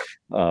go.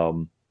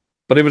 Right.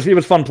 But it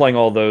was fun playing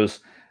all those.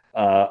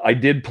 I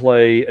did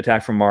play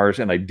Attack from Mars,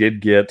 and I did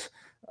get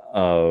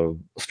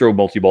Strobe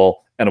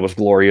Multi-Ball, and it was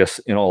glorious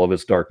in all of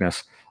its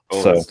darkness.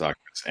 All its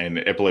darkness and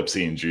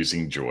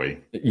epilepsy-inducing joy.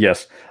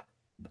 Yes.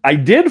 I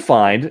did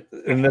find,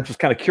 and that's just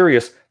kind of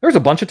curious, there's a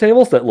bunch of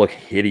tables that look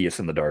hideous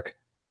in the dark.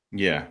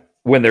 Yeah.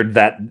 When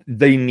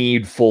they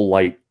need full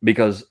light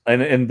because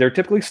and they're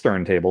typically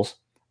Stern tables.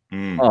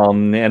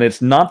 And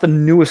it's not the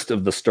newest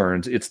of the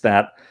Sterns. It's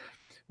that,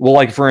 well,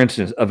 like for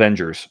instance,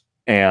 Avengers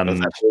and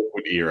that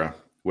awkward era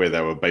where they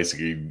were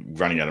basically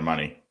running out of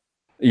money.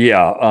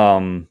 Yeah.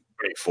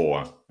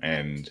 24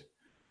 and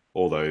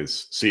all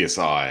those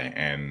CSI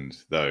and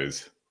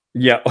those.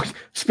 Yeah.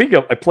 Speaking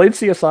of, I played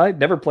CSI,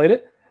 never played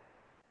it.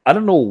 I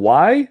don't know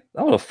why.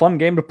 That was a fun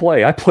game to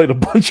play. I played a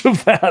bunch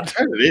of that.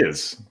 It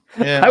is.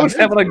 Yeah, I was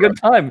having a good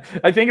time.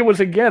 I think it was,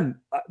 again,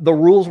 the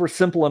rules were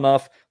simple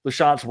enough. The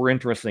shots were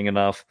interesting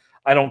enough.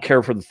 I don't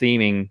care for the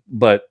theming,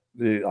 but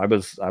I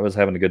was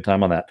having a good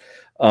time on that.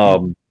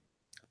 And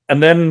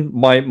then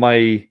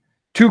my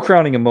two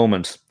crowning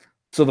moments.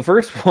 So the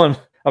first one,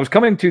 I was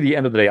coming to the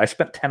end of the day. I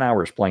spent 10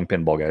 hours playing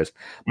pinball, guys.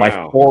 My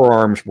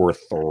forearms were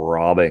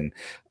throbbing.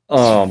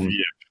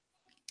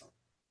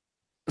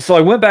 So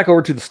I went back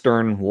over to the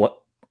Stern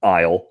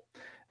aisle,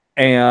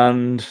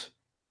 and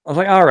I was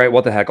like, all right,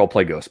 what the heck? I'll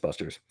play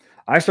Ghostbusters.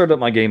 I started up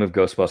my game of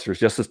Ghostbusters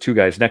just as two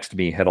guys next to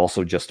me had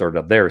also just started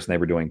up theirs, and they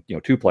were doing,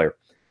 2-player.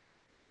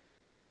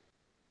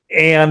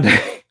 And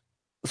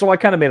so I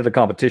kind of made it a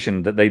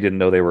competition that they didn't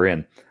know they were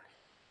in.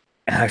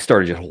 And I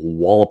started just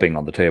walloping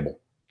on the table.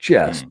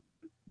 Just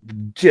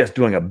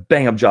doing a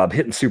bang-up job,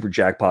 hitting super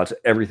jackpots,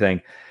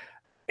 everything.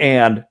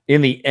 And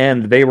in the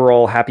end, they were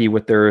all happy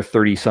with their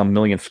 30-some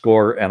million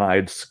score, and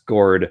I'd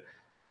scored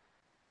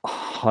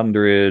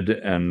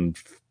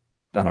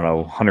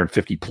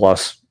 150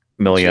 plus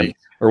million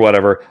or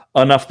whatever,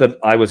 enough that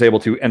I was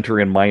able to enter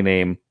in my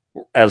name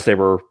as they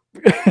were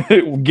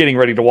getting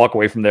ready to walk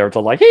away from there. It's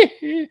all like,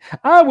 hey,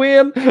 I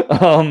win.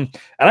 And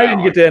I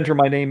didn't get to enter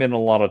my name in a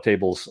lot of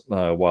tables.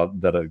 I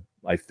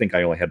think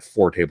I only had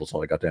 4 tables that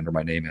I got to enter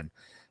my name in.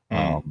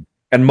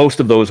 And most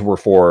of those were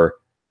for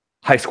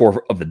high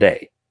score of the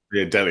day.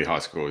 Yeah, daily high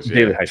scores. Yeah.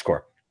 Daily high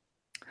score.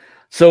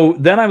 So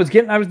then I was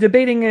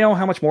debating,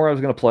 how much more I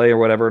was going to play or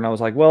whatever. And I was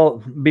like, well,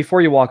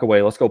 before you walk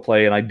away, let's go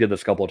play. And I did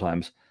this a couple of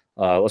times.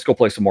 Let's go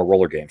play some more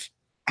roller games.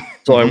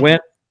 So I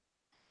went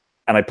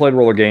and I played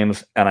roller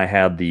games, and I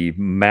had the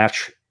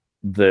match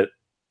that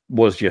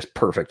was just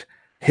perfect,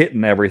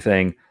 hitting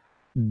everything,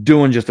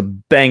 doing just a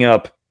bang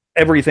up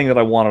everything that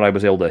I wanted. I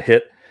was able to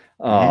hit.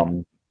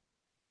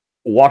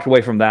 Walked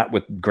away from that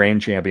with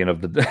grand champion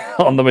of the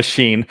on the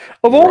machine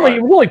of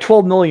only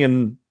 12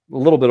 million, a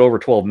little bit over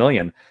 12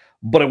 million.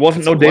 But it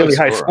wasn't no daily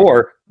high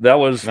score. That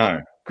was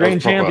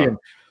grand champion.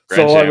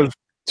 I was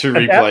 2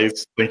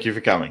 replays. Thank you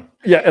for coming.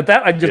 Yeah, at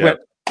that I just went,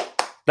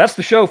 that's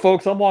the show,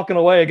 folks. I'm walking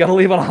away. I got to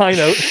leave on a high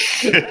note.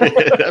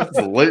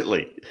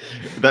 Absolutely.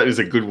 That is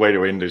a good way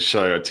to end a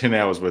show. 10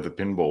 hours worth of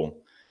pinball.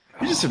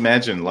 You just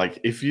imagine,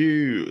 if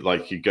you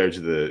go to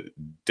the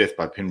Death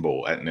by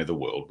Pinball at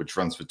Netherworld, which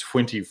runs for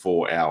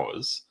 24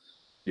 hours.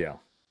 Yeah.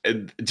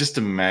 Just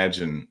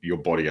imagine your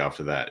body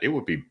after that. It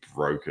would be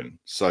broken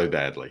so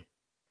badly.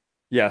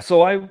 Yeah,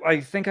 so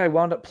I think I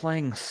wound up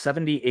playing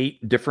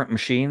 78 different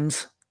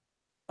machines.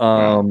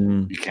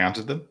 You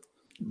counted them?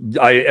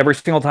 Every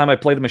single time I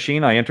played the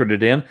machine, I entered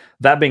it in.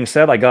 That being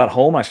said, I got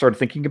home, I started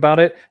thinking about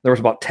it. There was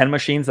about 10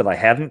 machines that I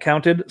hadn't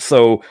counted,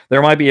 so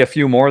there might be a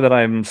few more that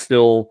I'm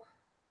still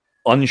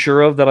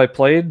unsure of that I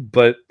played,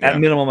 but at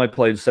minimum, I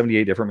played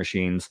 78 different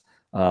machines.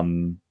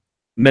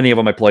 Many of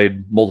them I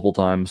played multiple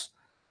times.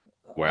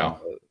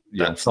 Wow.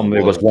 Some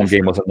it was one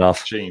game was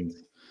enough.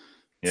 Machines.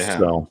 Yeah.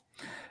 So,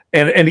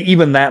 and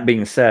even that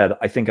being said,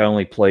 I think I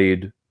only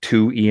played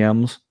 2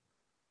 EMs.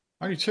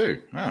 Only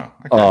 2? Oh,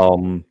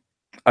 okay.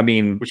 I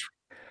mean,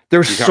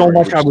 there's so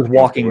much I was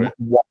walking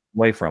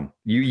away from.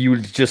 You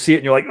just see it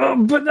and you're like,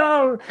 oh, but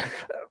no.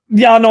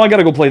 Yeah, no, I got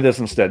to go play this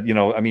instead.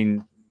 I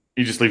mean.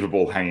 You just leave a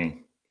ball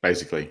hanging,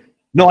 basically.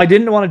 No, I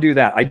didn't want to do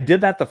that. I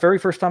did that the very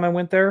first time I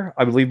went there.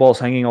 I would leave balls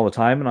hanging all the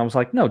time. And I was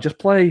like, no, just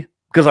play.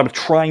 Because I was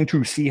trying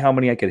to see how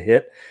many I could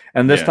hit.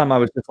 And this time I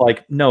was just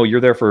like, no,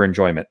 you're there for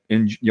enjoyment.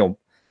 And,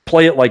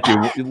 play it like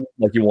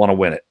you want to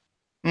win it.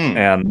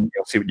 And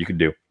see what you can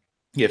do.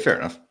 Yeah, fair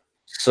enough.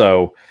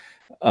 So,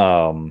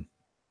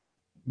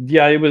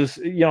 it was,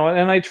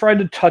 and I tried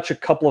to touch a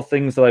couple of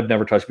things that I've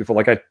never touched before.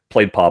 Like I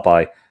played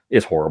Popeye.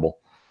 It's horrible.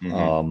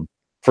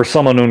 For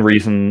some unknown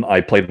reason, I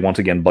played once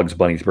again Bugs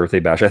Bunny's Birthday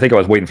Bash. I think I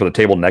was waiting for the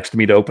table next to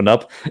me to open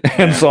up.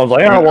 And so I was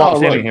like, I'm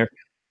standing here.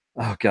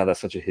 Oh, God, that's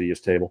such a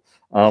hideous table.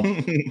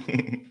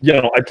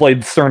 I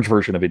played Stern's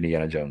version of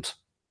Indiana Jones.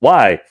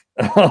 Why?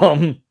 I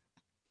don't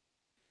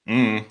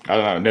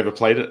know. Never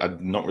played it.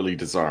 I'm not really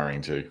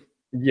desiring to.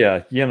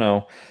 Yeah,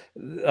 So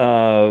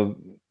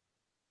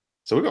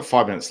we've got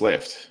 5 minutes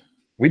left.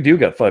 We do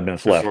got 5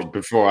 minutes left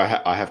before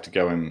I have to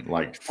go and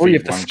you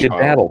have to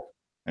skedaddle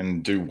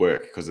and do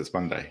work because it's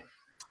Monday.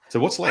 So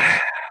what's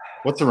left?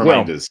 What's the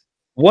remainders?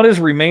 What is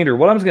remainder?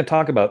 What I'm just going to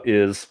talk about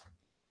is,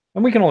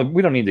 and we don't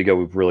need to go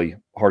really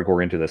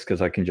hardcore into this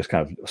because I can just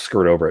kind of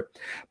skirt over it.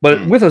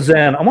 But with a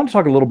Zen, I want to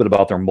talk a little bit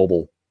about their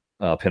mobile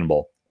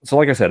pinball. So,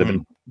 like I said, I've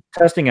been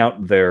testing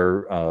out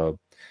their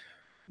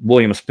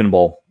Williams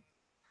pinball,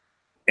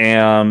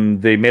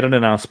 and they made an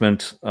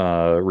announcement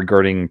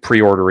regarding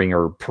pre-ordering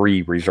or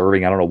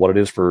pre-reserving. I don't know what it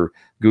is for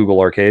Google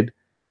Arcade.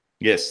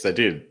 Yes, they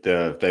did.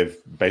 They've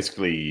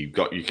basically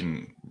you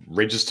can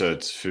register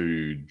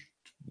to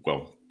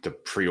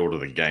pre-order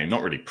the game.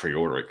 Not really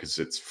pre-order it because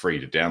it's free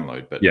to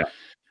download, but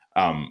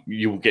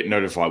you'll get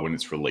notified when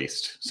it's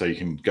released. So you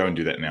can go and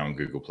do that now on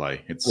Google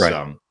Play. It's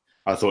right.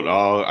 I thought,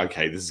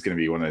 okay, this is going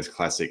to be one of those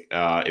classic.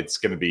 It's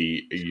going to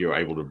be you're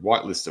able to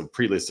whitelist or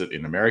pre-list it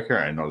in America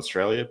and not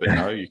Australia, but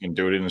no, you can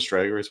do it in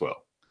Australia as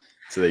well.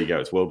 So there you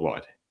go. It's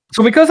worldwide.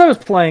 So because I was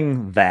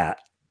playing that,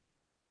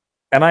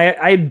 and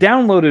I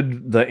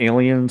downloaded the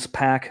Aliens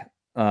pack,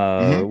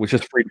 which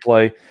is free to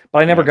play,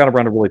 but I never got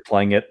around to really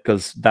playing it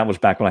because that was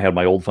back when I had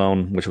my old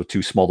phone, which was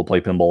too small to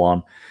play pinball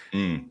on.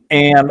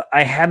 And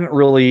I hadn't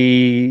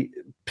really.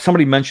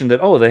 Somebody mentioned that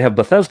they have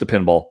Bethesda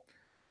pinball.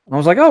 And I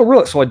was like, oh,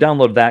 really? So I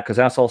downloaded that because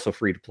that's also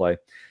free to play.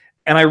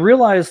 And I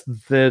realized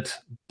that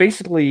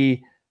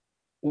basically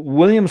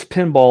Williams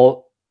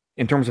Pinball,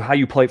 in terms of how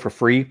you play it for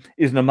free,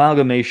 is an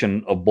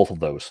amalgamation of both of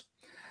those.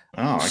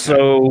 Oh, okay.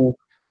 So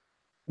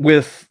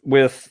with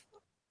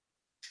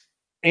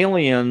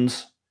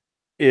Aliens,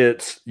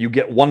 it's you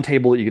get one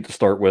table that you get to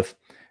start with,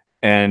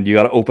 and you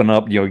got to open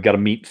up, you got to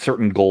meet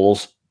certain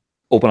goals,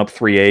 open up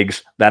 3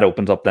 eggs, that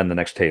opens up then the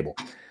next table.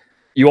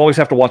 You always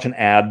have to watch an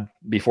ad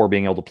before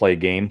being able to play a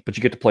game, but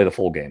you get to play the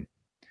full game.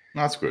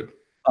 That's good.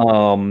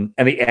 And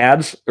the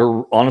ads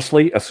are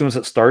honestly, as soon as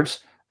it starts,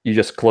 you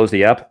just close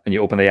the app and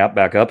you open the app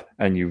back up,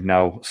 and you've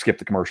now skipped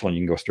the commercial and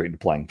you can go straight into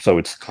playing. So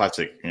it's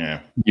classic. Yeah,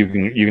 you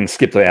can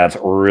skip the ads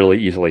really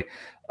easily.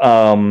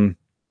 And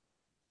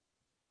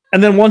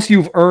then once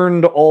you've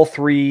earned all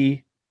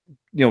 3,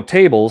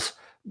 tables,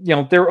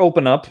 they're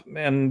open up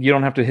and you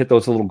don't have to hit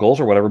those little goals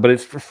or whatever, but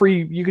it's for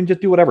free. You can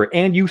just do whatever.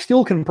 And you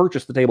still can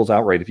purchase the tables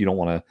outright if you don't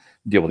want to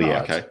deal with the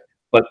ads. Okay.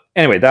 But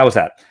anyway, that was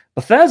that.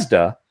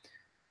 Bethesda,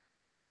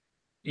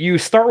 you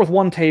start with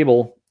one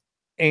table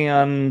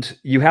and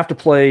you have to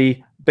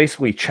play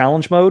basically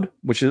challenge mode,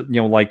 which is,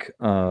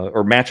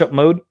 or matchup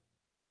mode,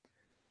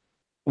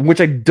 which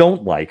I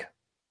don't like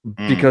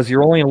because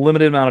you're only a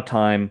limited amount of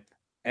time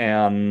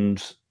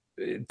and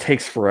it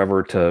takes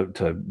forever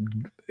to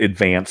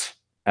advance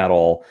at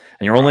all,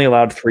 and you're only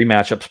allowed 3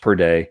 matchups per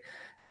day,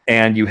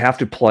 and you have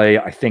to play,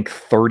 I think,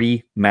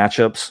 30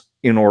 matchups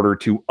in order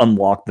to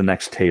unlock the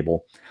next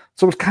table.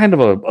 So it's kind of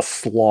a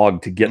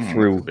slog to get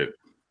through.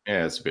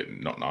 It's a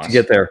bit not nice to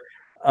get there.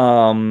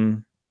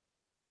 And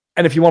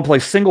if you want to play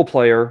single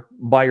player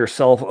by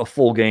yourself a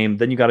full game,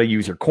 then you got to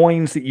use your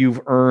coins that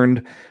you've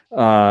earned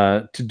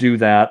to do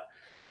that.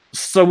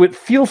 So it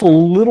feels a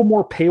little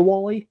more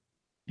paywall-y.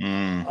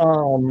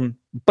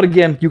 But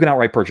again, you can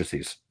outright purchase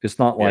these. It's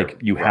not like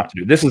you have to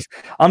do this.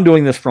 I'm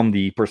doing this from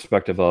the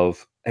perspective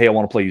of, hey, I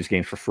want to play these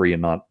games for free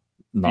and not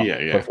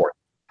pay for it.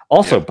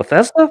 Also,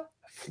 Bethesda,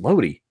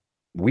 floaty,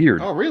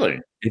 weird. Oh,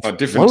 really? It's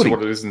different floaty. To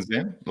what it is in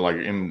Zen, like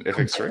in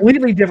FX3.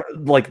 Completely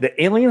different. Like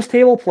the Aliens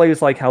table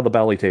plays like how the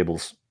Bally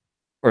tables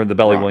or the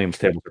Bally Williams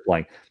tables are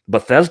playing.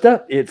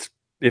 Bethesda, it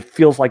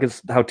feels like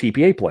it's how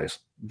TPA plays.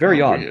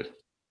 Very odd. Weird.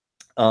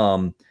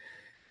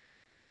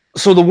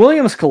 So the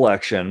Williams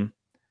collection,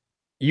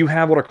 you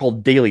have what are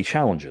called daily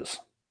challenges.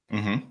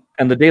 And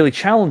the daily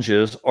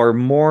challenges are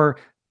more,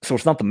 so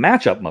it's not the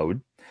matchup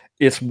mode,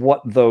 it's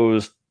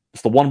the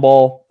 1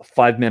 ball,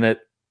 5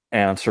 minute,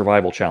 and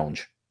survival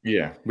challenge.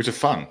 Yeah, which are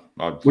fun.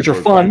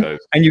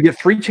 And you get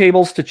 3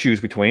 tables to choose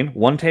between.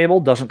 One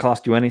table doesn't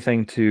cost you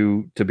anything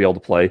to be able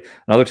to play.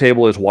 Another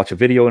table is watch a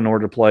video in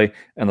order to play.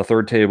 And the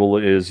third table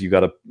is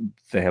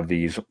they have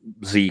these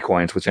Z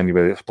coins, which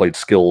anybody that's played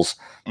Skills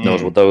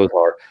knows what those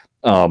are.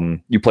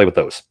 You play with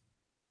those.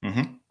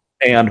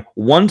 And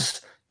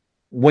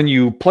when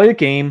you play a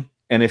game,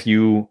 and if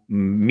you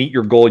meet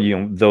your goal,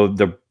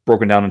 they're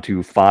broken down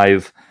into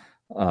 5.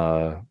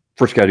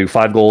 First, you got to do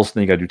 5 goals,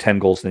 then you got to do 10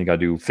 goals, then you got to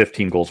do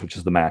 15 goals, which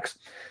is the max.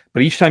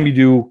 But each time you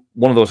do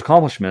one of those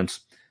accomplishments,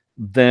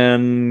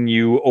 then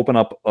you open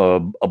up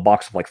a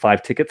box of like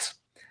 5 tickets.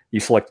 You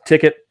select a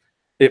ticket,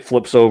 it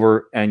flips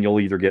over, and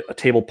you'll either get a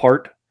table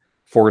part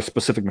for a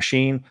specific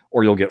machine,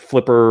 or you'll get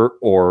flipper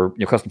or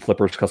custom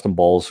flippers, custom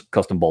balls,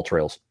 custom ball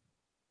trails.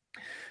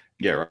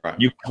 Yeah, right.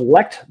 You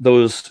collect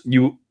those.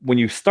 When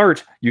you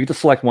start, you get to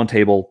select one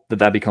table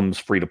that becomes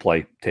free to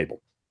play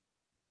table.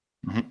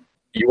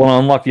 You want to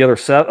unlock the other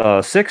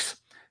 6.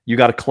 You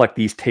got to collect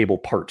these table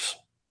parts.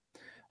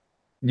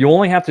 You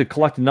only have to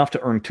collect enough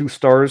to earn 2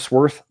 stars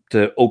worth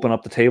to open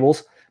up the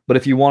tables. But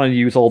if you want to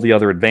use all the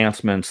other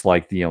advancements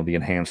like the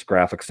enhanced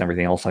graphics and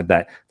everything else like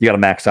that, you got to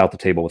max out the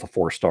table with a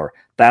 4-star.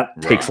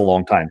 That takes a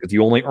long time because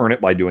you only earn it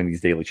by doing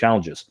these daily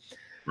challenges.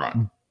 Right.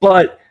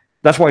 But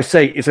that's why I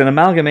say it's an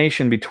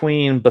amalgamation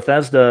between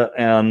Bethesda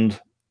and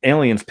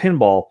Aliens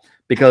Pinball,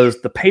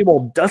 because the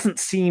paywall doesn't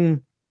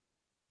seem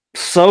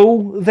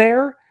so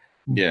there,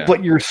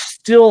 but you're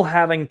still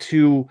having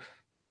to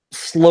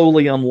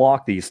slowly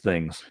unlock these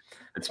things.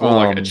 It's more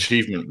like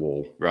achievement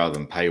wall rather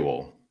than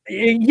paywall.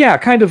 Yeah,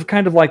 kind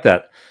of like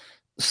that.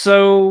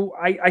 So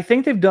I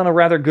think they've done a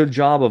rather good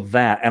job of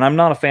that, and I'm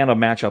not a fan of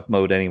matchup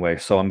mode anyway,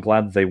 so I'm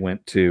glad they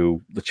went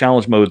to the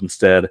challenge mode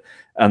instead.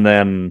 And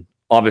then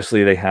obviously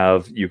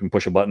you can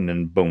push a button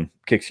and boom,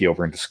 kicks you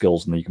over into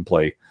skills, and then you can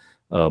play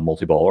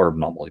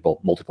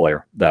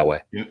multiplayer that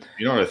way. You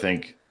know what I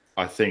think?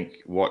 I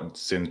think what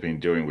Zen's been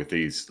doing with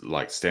these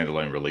like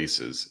standalone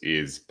releases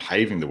is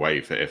paving the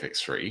way for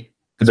FX3.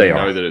 They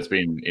know that it's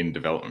been in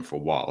development for a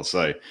while,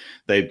 so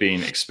they've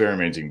been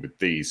experimenting with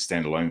these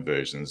standalone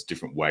versions,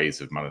 different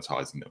ways of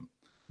monetizing them.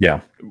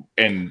 Yeah,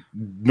 and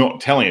not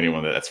telling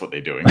anyone that that's what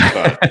they're doing,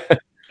 but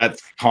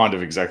that's kind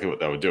of exactly what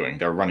they were doing.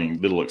 They're running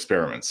little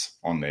experiments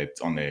on their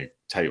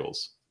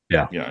tables.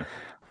 Yeah, you know.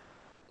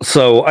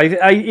 So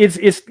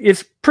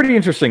it's pretty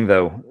interesting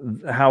though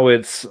how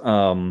it's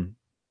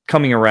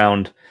coming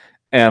around,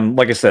 and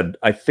like I said,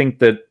 I think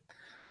that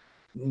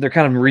they're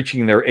kind of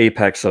reaching their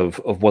apex of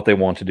what they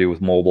want to do with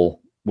mobile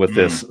with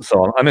this.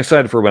 So I'm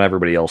excited for when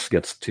everybody else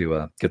gets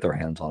to get their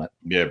hands on it.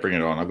 Yeah, bring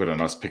it on. I've got a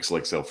nice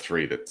Pixel XL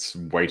 3 that's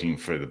waiting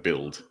for the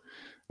build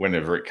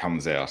whenever it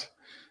comes out.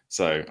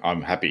 So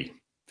I'm happy.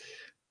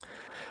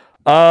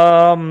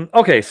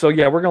 Okay, so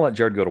yeah, we're going to let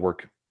Jared go to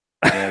work.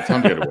 Yeah,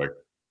 time to go to work.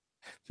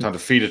 Time to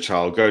feed a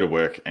child, go to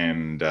work,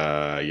 and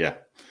yeah.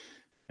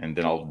 And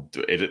then I'll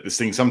edit this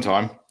thing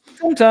sometime.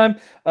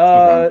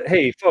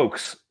 Hey,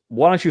 folks,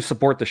 why don't you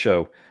support the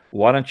show?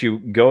 Why don't you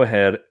go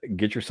ahead,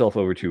 get yourself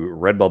over to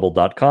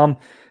redbubble.com,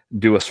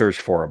 do a search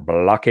for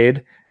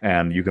Blockade,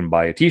 and you can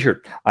buy a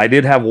t-shirt. I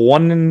did have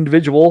one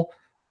individual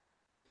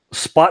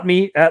spot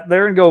me at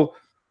there and go,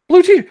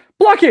 blue t-shirt,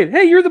 Blockade,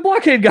 hey, you're the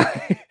Blockade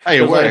guy. Hey,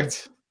 it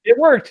worked. It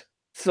worked.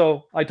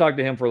 So I talked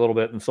to him for a little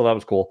bit, and so that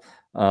was cool.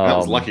 That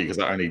was lucky because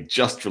I only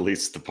just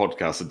released the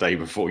podcast a day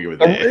before you were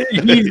there.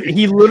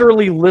 he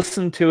literally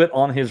listened to it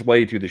on his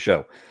way to the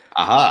show.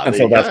 Aha. And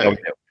so that's how we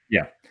do.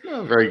 Yeah.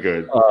 Oh, very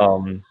good.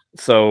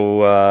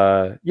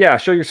 So yeah,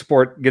 show your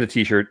support, get a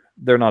t-shirt.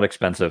 They're not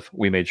expensive.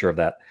 We made sure of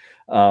that.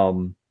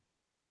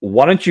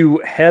 Why don't you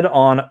head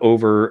on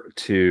over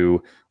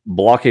to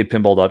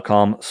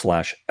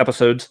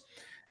blockadepinball.com/episodes,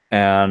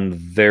 and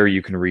there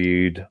you can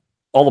read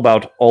all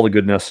about all the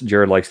goodness.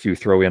 Jared likes to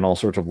throw in all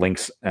sorts of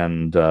links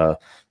and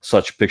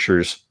such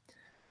pictures.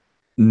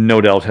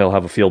 No doubt he'll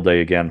have a field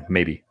day again.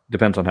 Maybe.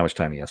 Depends on how much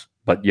time he has.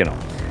 But, you know.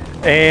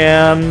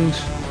 And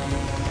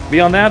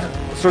beyond that,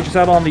 search us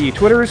out on the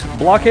Twitters,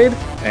 Blockade,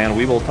 and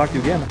we will talk to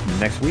you again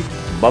next week.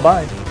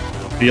 Bye-bye.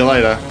 See you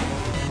later.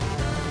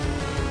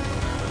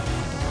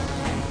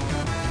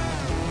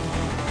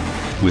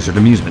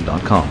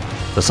 WizardAmusement.com,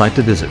 the site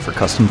to visit for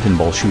custom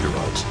pinball shooter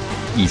rods.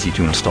 Easy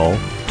to install,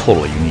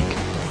 totally unique.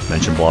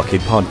 Mention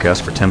Blockade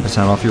Podcast for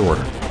 10% off your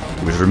order.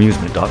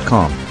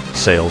 WizardAmusement.com,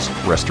 sales,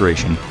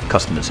 restoration,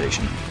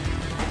 customization.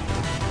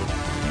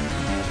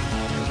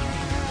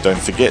 Don't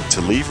forget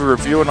to leave a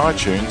review on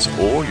iTunes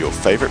or your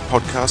favorite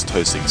podcast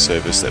hosting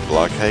service that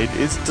Blockade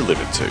is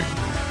delivered to.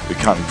 We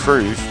can't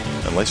improve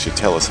unless you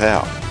tell us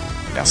how.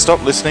 Now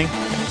stop listening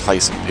and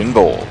play some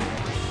pinball.